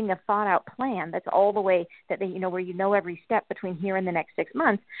than having a thought out plan that's all the way that they, where every step between here and the next 6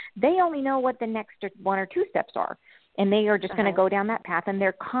 months, they only know what the next 1 or 2 steps are. And they are just going to go down that path, and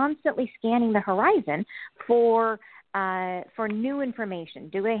they're constantly scanning the horizon for new information.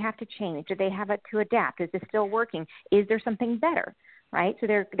 Do they have to change? Do they have to adapt? Is this still working? Is there something better? Right? So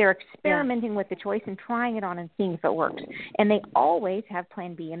they're experimenting with the choice and trying it on and seeing if it works. And they always have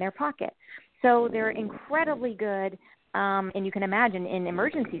plan B in their pocket. So they're incredibly good. And you can imagine in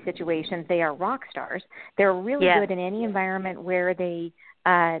emergency situations, they are rock stars. They're really good in any environment where they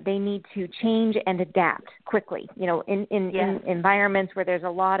need to change and adapt quickly. In environments where there's a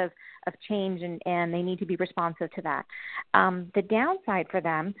lot of change and they need to be responsive to that. The downside for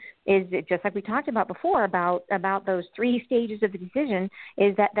them is, just like we talked about before, about those 3 stages of the decision,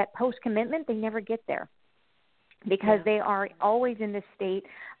 is that post-commitment, they never get there because they are always in this state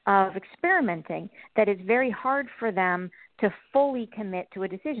of experimenting that it's very hard for them to fully commit to a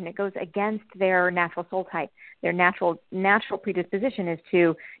decision. It goes against their natural soul type. Their natural predisposition is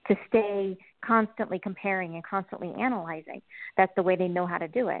to stay constantly comparing and constantly analyzing. That's the way they know how to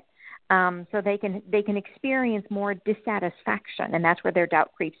do it. So they can experience more dissatisfaction, and that's where their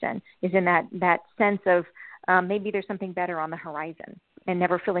doubt creeps in, is in that sense of maybe there's something better on the horizon, and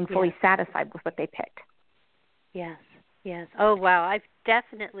never feeling fully satisfied with what they picked. Yes. Oh, wow. I've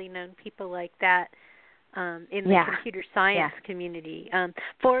definitely known people like that in the computer science community.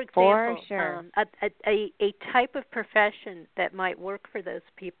 For example, a type of profession that might work for those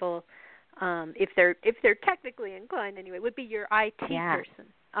people, if they're technically inclined anyway, would be your IT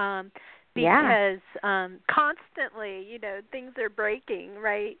person. Because constantly, things are breaking,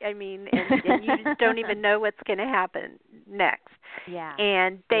 right? I mean, and you just don't even know what's going to happen next. Yeah.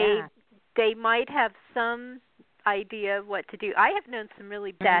 And they might have some idea of what to do. I have known some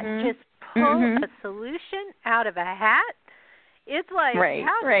really that just pull a solution out of a hat. It's like,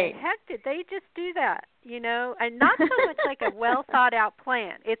 how the heck did they just do that? And not so much like a well thought out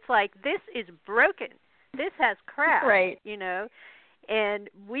plan. It's like, this is broken. This has crashed. And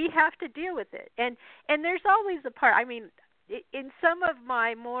we have to deal with it. And there's always a part. I mean, in some of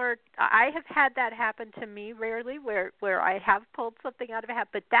my more, I have had that happen to me rarely, where I have pulled something out of a hat.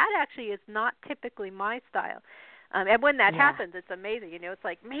 But that actually is not typically my style. And when that happens, it's amazing. It's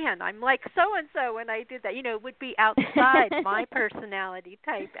like, man, I'm like so-and-so when I did that. It would be outside my personality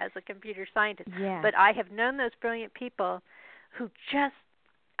type as a computer scientist. Yeah. But I have known those brilliant people who just,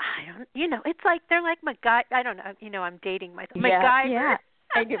 it's like they're like MacGyver. I don't know. I'm dating myself. MacGyver. Yeah.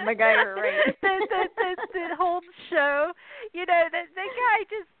 I get MacGyver, right. the whole show, the guy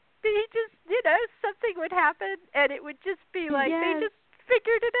something would happen and it would just be like they just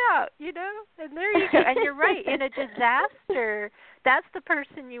figured it out, and there you go. And you're right, in a disaster, that's the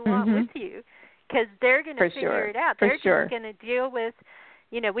person you want with you, because they're going to figure it out. They're just going to deal with,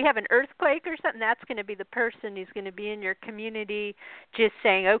 we have an earthquake or something, that's going to be the person who's going to be in your community just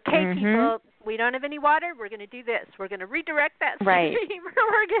saying, okay, people, we don't have any water, we're going to do this. We're going to redirect that stream.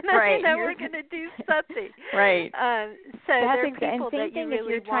 We're going to do something. So there are people that you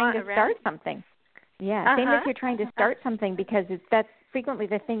really want around. Start something. Yeah, same if you're trying to start something, because that's frequently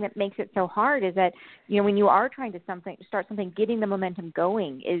the thing that makes it so hard is that, when you are trying to start something, getting the momentum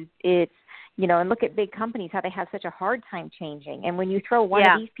going it's and look at big companies, how they have such a hard time changing. And when you throw one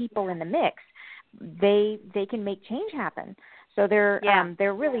of these people in the mix, they can make change happen. So they're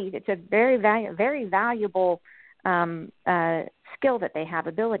really, it's a very valuable skill that they have,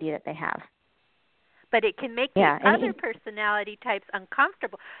 ability that they have. But it can make the other personality types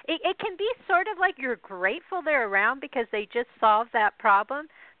uncomfortable. It can be sort of like you're grateful they're around because they just solved that problem,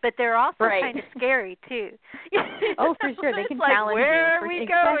 but they're also kind of scary too. Oh, for sure. They can challenge you. Where are we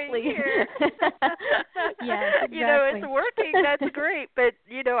going here? Yes, exactly. It's working, that's great, but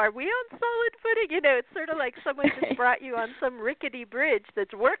are we on solid footing? It's sort of like someone just brought you on some rickety bridge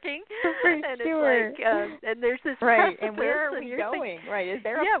that's working, and sure. it's like, and there's this right. precipice, And where are we going? Thinking, right? Is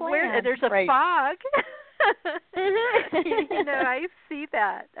there a plan? And there's a right. fog. I see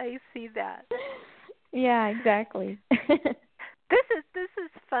that. Yeah, exactly. This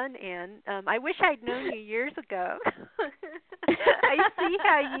is fun, Anne. I wish I'd known you years ago. I see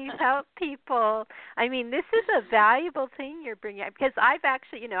how you help people. I mean, this is a valuable thing you're bringing up, because I've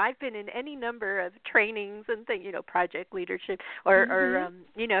actually, I've been in any number of trainings and things, project leadership or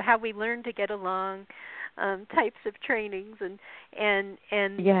how we learn to get along, types of trainings, and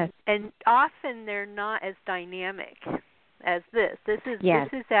yes. and often they're not as dynamic as this. This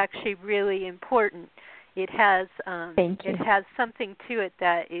is actually really important. It has something to it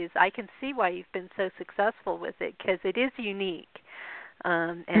that is, I can see why you've been so successful with it, because it is unique,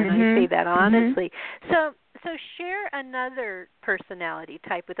 and I say that honestly. So share another personality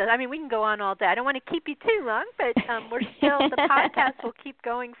type with us. I mean, we can go on all day. I don't want to keep you too long, but the podcast will keep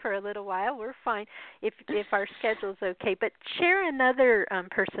going for a little while. We're fine if our schedule's okay. But share another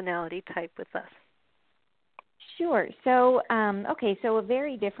personality type with us. Sure. So, so a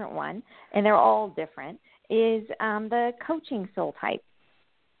very different one, and they're all different, is the coaching soul type.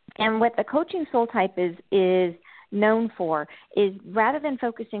 And what the coaching soul type is known for is, rather than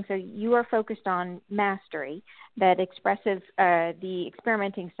focusing, so you are focused on mastery, that expressive, the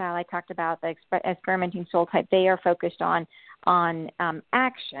experimenting style I talked about, the experimenting soul type, they are focused on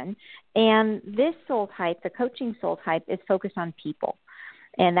action. And this soul type, the coaching soul type, is focused on people.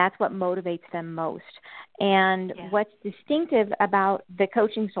 And that's what motivates them most. And what's distinctive about the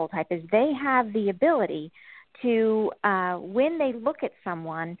coaching soul type is they have the ability to, when they look at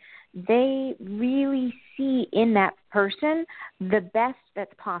someone, they really see in that person the best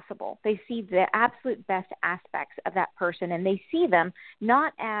that's possible. They see the absolute best aspects of that person, and they see them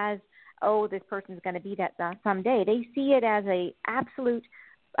not as, oh, this person's going to be that someday. They see it as a absolute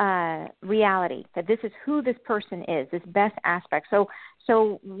reality, that this is who this person is, this best aspect. So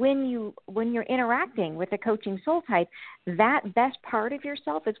when you're interacting with a coaching soul type, that best part of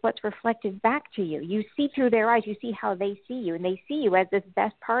yourself is what's reflected back to you. You see through their eyes, you see how they see you, and they see you as this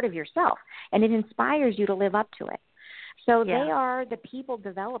best part of yourself, and it inspires you to live up to it. So they are the people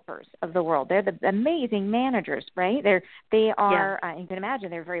developers of the world. They're the amazing managers, right? They are. You can imagine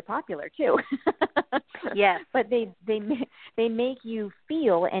they're very popular too. Yes. But they make you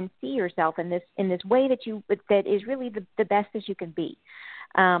feel and see yourself in this way that is really the best that you can be.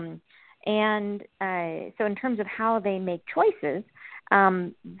 So in terms of how they make choices,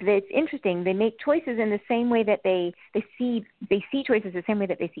 it's interesting. They make choices in the same way that they see choices the same way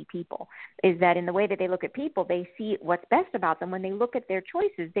that they see people. Is that in the way that they look at people, they see what's best about them. When they look at their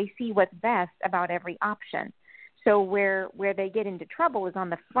choices, they see what's best about every option. So where they get into trouble is on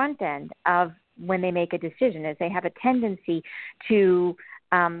the front end of when they make a decision, is they have a tendency to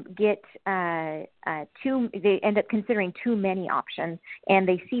they end up considering too many options, and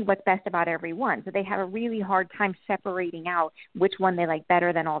they see what's best about every one. So they have a really hard time separating out which one they like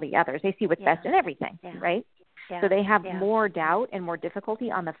better than all the others. They see what's best in everything, right? Yeah. So they have more doubt and more difficulty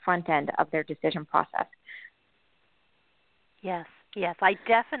on the front end of their decision process. Yes, I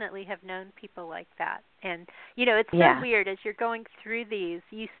definitely have known people like that. And, it's so weird. As you're going through these,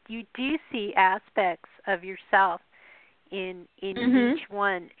 you do see aspects of yourself in each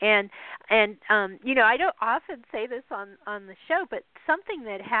one. And I don't often say this on the show, but something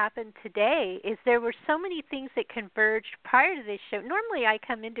that happened today is there were so many things that converged prior to this show. Normally I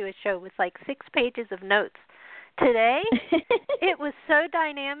come into a show with like 6 pages of notes. Today, it was so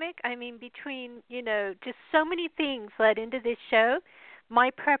dynamic. I mean, between, just so many things led into this show.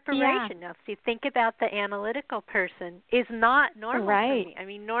 My preparation, now, see, think about the analytical person, is not normal for me. I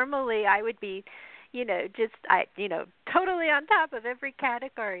mean, normally I would be, totally on top of every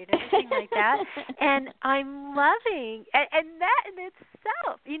category and everything like that. And I'm loving, and that in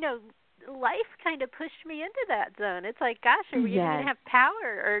itself, life kind of pushed me into that zone. It's like, gosh, are we even going to have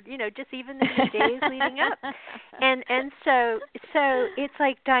power, or just even in the days leading up? And so it's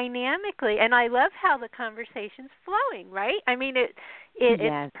like dynamically, and I love how the conversation's flowing, right? I mean, it's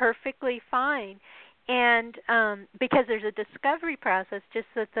perfectly fine. And because there's a discovery process just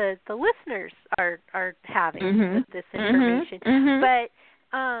that the listeners are having this information. But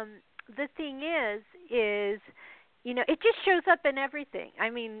the thing is it just shows up in everything.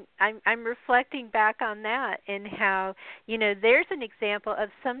 I mean, I'm reflecting back on that and how, there's an example of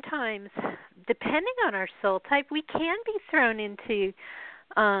sometimes, depending on our soul type, we can be thrown into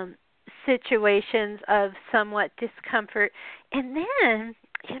situations of somewhat discomfort. And then,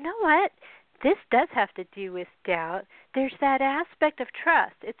 you know what? this does have to do with doubt, there's that aspect of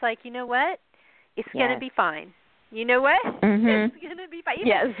trust. It's like, you know what? It's going to be fine. You know what? Mm-hmm. It's going to be fine.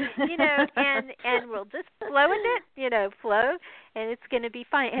 Yes. And we'll just flow with it, flow, and it's going to be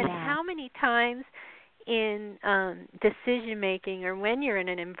fine. And how many times in decision making, or when you're in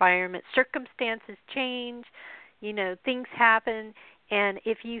an environment, circumstances change, things happen, and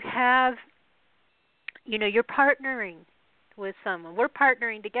if you have, you're partnering with someone. We're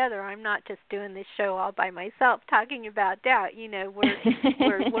partnering together. I'm not just doing this show all by myself talking about doubt.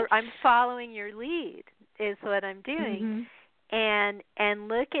 I'm following your lead is what I'm doing. Mm-hmm. And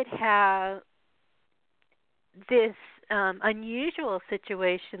look at how this unusual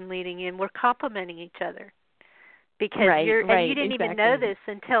situation leading in, we're complementing each other, because and you didn't even know this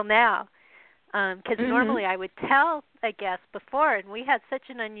until now, because normally I would tell a guest before, and we had such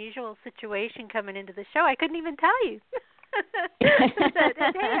an unusual situation coming into the show, I couldn't even tell you. Said,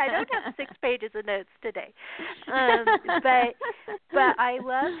 hey, I don't have 6 pages of notes today. But I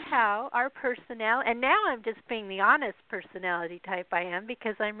love how our personality, and now I'm just being the honest personality type I am,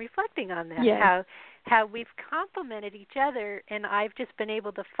 because I'm reflecting on that, how we've complemented each other, and I've just been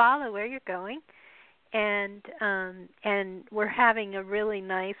able to follow where you're going, and we're having a really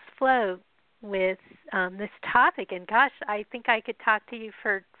nice flow with this topic. And gosh, I think I could talk to you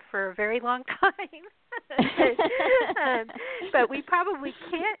for a very long time. But we probably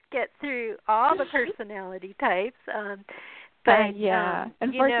can't get through all the personality types.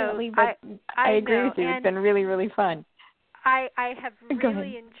 Unfortunately, but I agree with you. It's been really, really fun. I have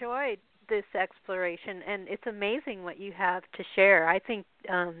really enjoyed this exploration, and it's amazing what you have to share. I think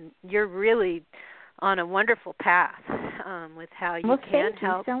you're really on a wonderful path with how you can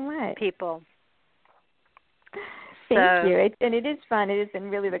help people. Thank you. And it is fun. It has been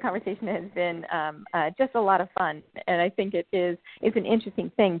really, the conversation has been just a lot of fun. And I think it's an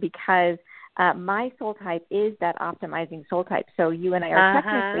interesting thing, because my soul type is that optimizing soul type. So you and I are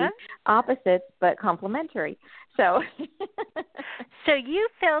technically opposites, but complementary. So you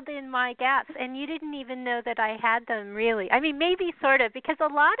filled in my gaps, and you didn't even know that I had them, really. I mean, maybe sort of, because a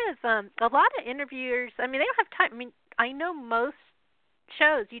lot of interviewers, I mean, they don't have time. I mean, I know most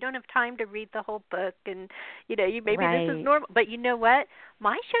shows you don't have time to read the whole book, and this is normal, but you know what,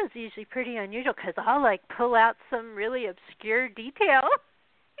 my show's usually pretty unusual, because I'll pull out some really obscure detail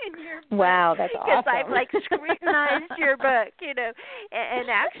in your book. Wow, that's awesome. Because I've scrutinized your book, and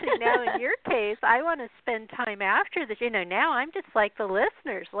actually now in your case, I want to spend time after this. Now I'm just like the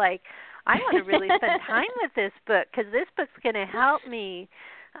listeners, I want to really spend time with this book, because this book's going to help me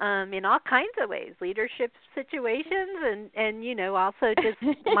in all kinds of ways, leadership situations, and also just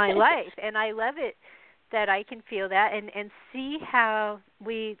my life. And I love it that I can feel that and see how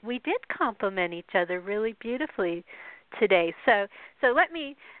we did complement each other really beautifully today. So let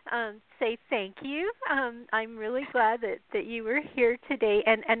me say thank you. I'm really glad that you were here today,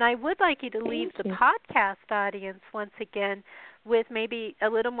 and I would like you to leave the podcast audience once again with maybe a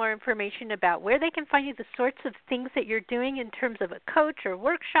little more information about where they can find you, the sorts of things that you're doing in terms of a coach or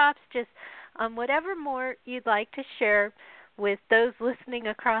workshops, just whatever more you'd like to share with those listening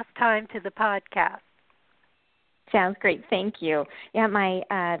across time to the podcast. Sounds great. Thank you. Yeah,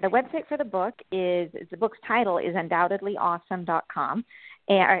 the website for the book the book's title is undoubtedlyawesome.com.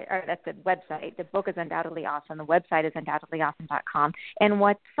 Or that's the website. The book is Undoubtedly Awesome. The website is undoubtedlyawesome.com. And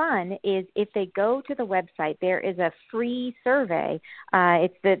what's fun is if they go to the website, there is a free survey.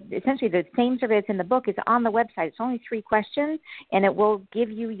 It's essentially the same survey that's in the book is on the website. It's only 3 questions, and it will give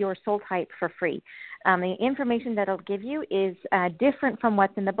you your soul type for free. The information that it'll give you is different from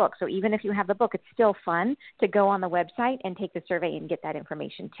what's in the book. So even if you have the book, it's still fun to go on the website and take the survey and get that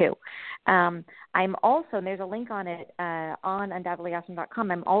information too. I'm also, and there's a link on it on undoubtedlyawesome.com.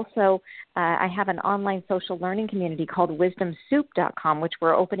 I'm also, I have an online social learning community called wisdomsoup.com, which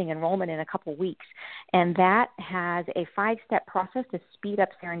we're opening enrollment in a couple weeks. And that has a 5-step process to speed up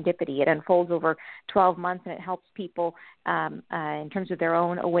serendipity. It unfolds over 12 months, and it helps people in terms of their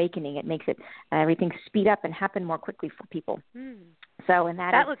own awakening. It makes it everything speed up and happen more quickly for people. So, and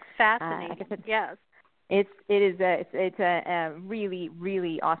that looks fascinating. Yes, it's a really,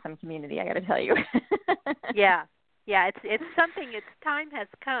 really awesome community, I got to tell you. Yeah, it's something. Its time has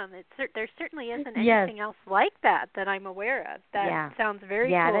come. There certainly isn't anything else like that I'm aware of. That sounds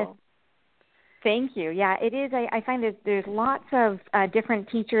very cool. Thank you. Yeah, it is. I find that there's lots of different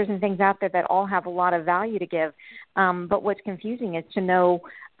teachers and things out there that all have a lot of value to give. But what's confusing is to know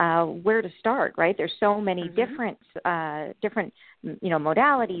where to start, right? There's so many Mm-hmm. different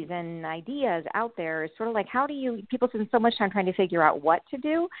modalities and ideas out there. It's sort of like, people spend so much time trying to figure out what to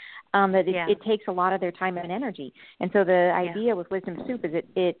do, that it takes a lot of their time and energy. And so the idea with Wisdom Soup is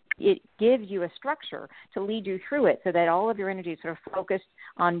it gives you a structure to lead you through it, so that all of your energy is sort of focused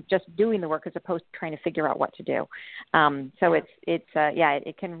on just doing the work as opposed to trying to figure out what to do. So it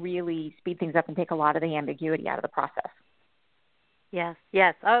can really speed things up and take a lot of the ambiguity out of the process. Yes,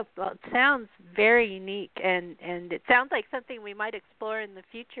 yes. Oh, well, it sounds very unique, and it sounds like something we might explore in the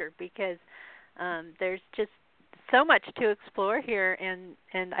future, because there's just so much to explore here, and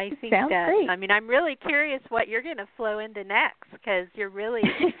I think sounds that great. I mean, I'm really curious what you're going to flow into next, because you're really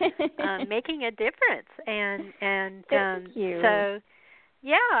making a difference, and Thank you. So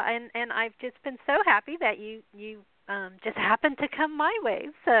yeah, and I've just been so happy that you just happened to come my way.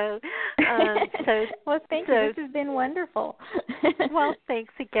 So well, thank you. This has been wonderful. Well,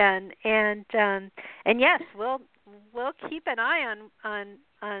 thanks again, and yes, we'll keep an eye on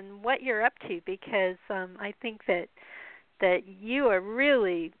what you're up to, because I think that you are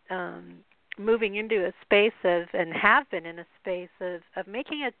really moving into a space of, and have been in a space of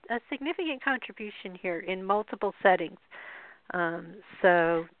making a significant contribution here in multiple settings. Thank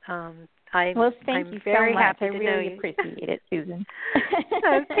you very so much. happy I to really know you. appreciate it, Susan.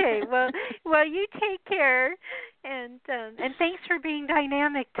 Okay, well, you take care, and thanks for being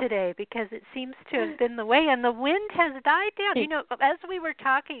dynamic today, because it seems to have been the way, and the wind has died down. You know, as we were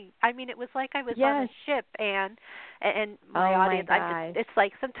talking, I mean, it was like I was on a ship, and my audience. It's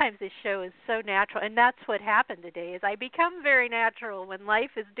like sometimes this show is so natural, and that's what happened today. Is I become very natural when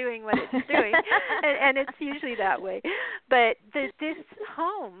life is doing what it's doing, and it's usually that way. But this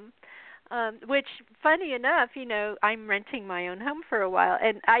home. Which, funny enough, I'm renting my own home for a while,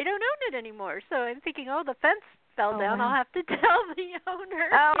 and I don't own it anymore. So I'm thinking, the fence fell down. Wow. I'll have to tell the owner,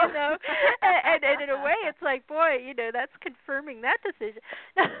 and in a way, it's like, boy, that's confirming that decision.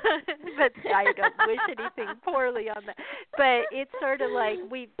 But I don't wish anything poorly on that. But it's sort of like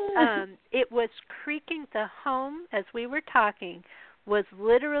it was creaking. The home, as we were talking, was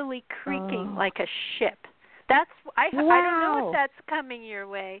literally creaking like a ship. I don't know if that's coming your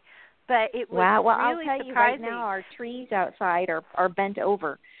way. But it was really I'll tell surprising. you right now, our trees outside are bent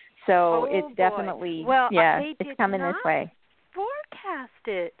over, so it's definitely it's coming this way. Forecast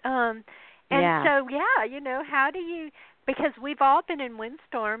it, so how do you? Because we've all been in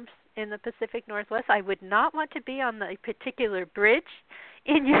windstorms in the Pacific Northwest. I would not want to be on the particular bridge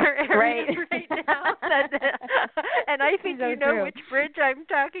in your area right now. And I think you know which bridge I'm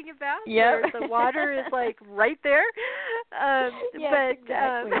talking about. Yep. Where the water is like right there.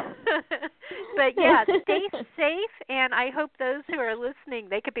 Exactly. But yeah, stay safe, and I hope those who are listening,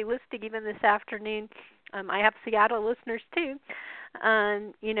 they could be listening even this afternoon. I have Seattle listeners too.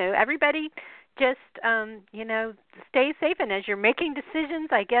 Everybody just stay safe, and as you're making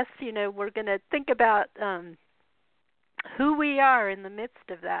decisions, I guess we're going to think about who we are in the midst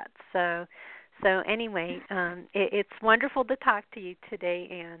of that. So anyway, it's wonderful to talk to you today,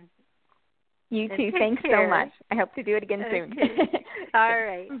 Anne. You too. Thanks so much. I hope to do it again soon. All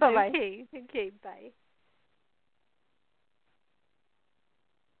right. Bye-bye. Okay, bye.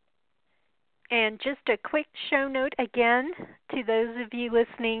 And just a quick show note again to those of you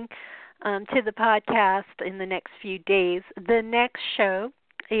listening to the podcast in the next few days. The next show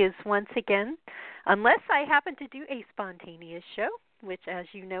is once again, unless I happen to do a spontaneous show, which, as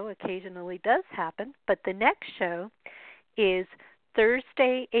you know, occasionally does happen, but the next show is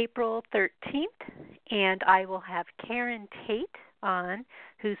Thursday, April 13th, and I will have Karen Tate on,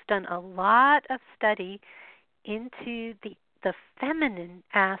 who's done a lot of study into the feminine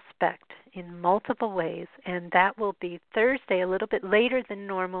aspect in multiple ways, and that will be Thursday, a little bit later than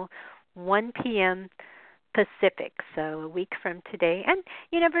normal, 1 p.m. Pacific, so a week from today. And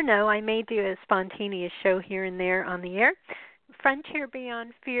you never know, I may do a spontaneous show here and there on the air.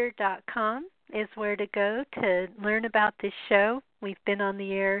 FrontierBeyondFear.com is where to go to learn about this show. We've been on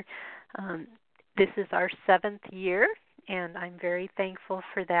the air. This is our 7th year, and I'm very thankful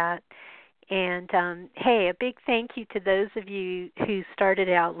for that. And, hey, a big thank you to those of you who started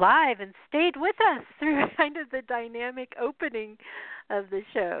out live and stayed with us through kind of the dynamic opening of the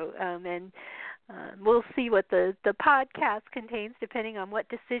show. And we'll see what the podcast contains, depending on what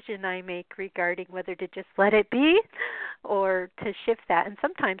decision I make regarding whether to just let it be or to shift that. And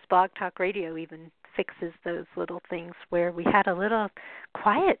sometimes Blog Talk Radio even fixes those little things where we had a little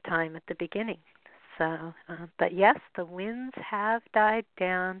quiet time at the beginning. So, but yes, the winds have died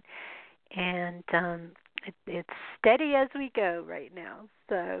down, and it's steady as we go right now.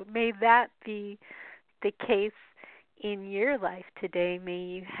 So may that be the case in your life today. May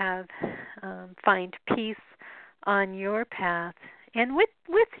you have find peace on your path and with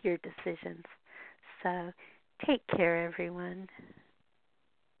your decisions. So take care, everyone.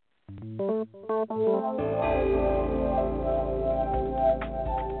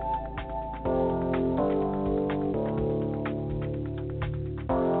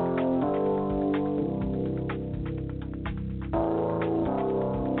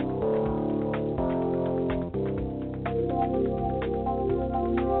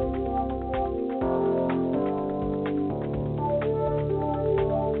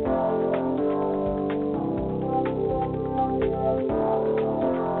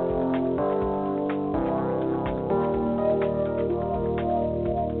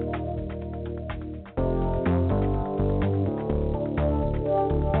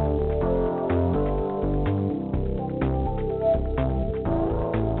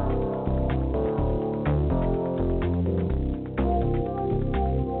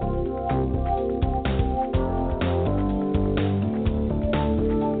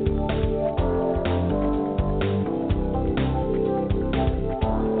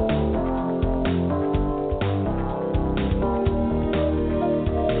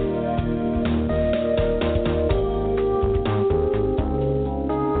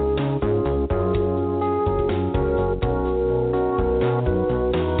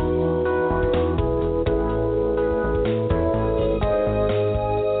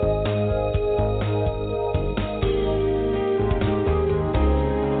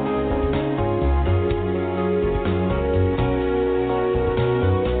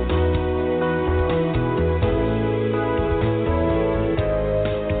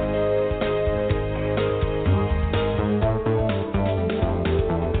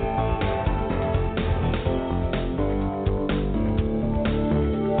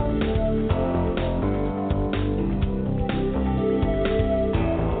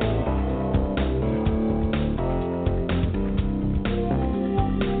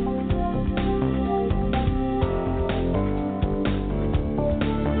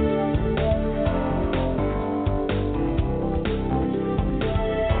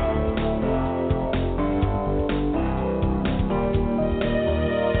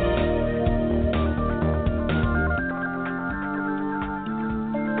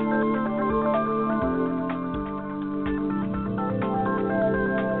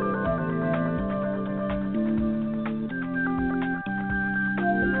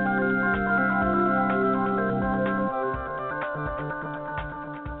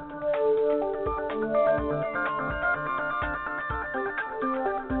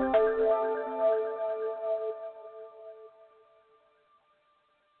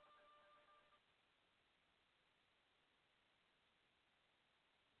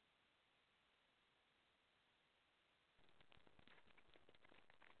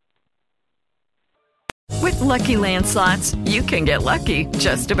 With Lucky Land Slots, you can get lucky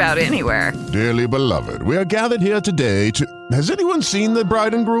just about anywhere. Dearly beloved, we are gathered here today to... Has anyone seen the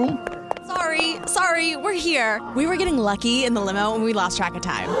bride and groom? Sorry, we're here. We were getting lucky in the limo and we lost track of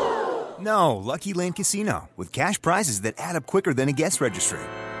time. No, Lucky Land Casino, with cash prizes that add up quicker than a guest registry.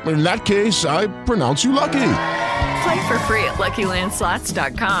 In that case, I pronounce you lucky. Play for free at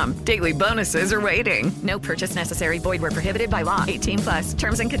LuckyLandSlots.com. Daily bonuses are waiting. No purchase necessary. Void where prohibited by law. 18+.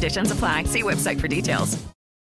 Terms and conditions apply. See website for details.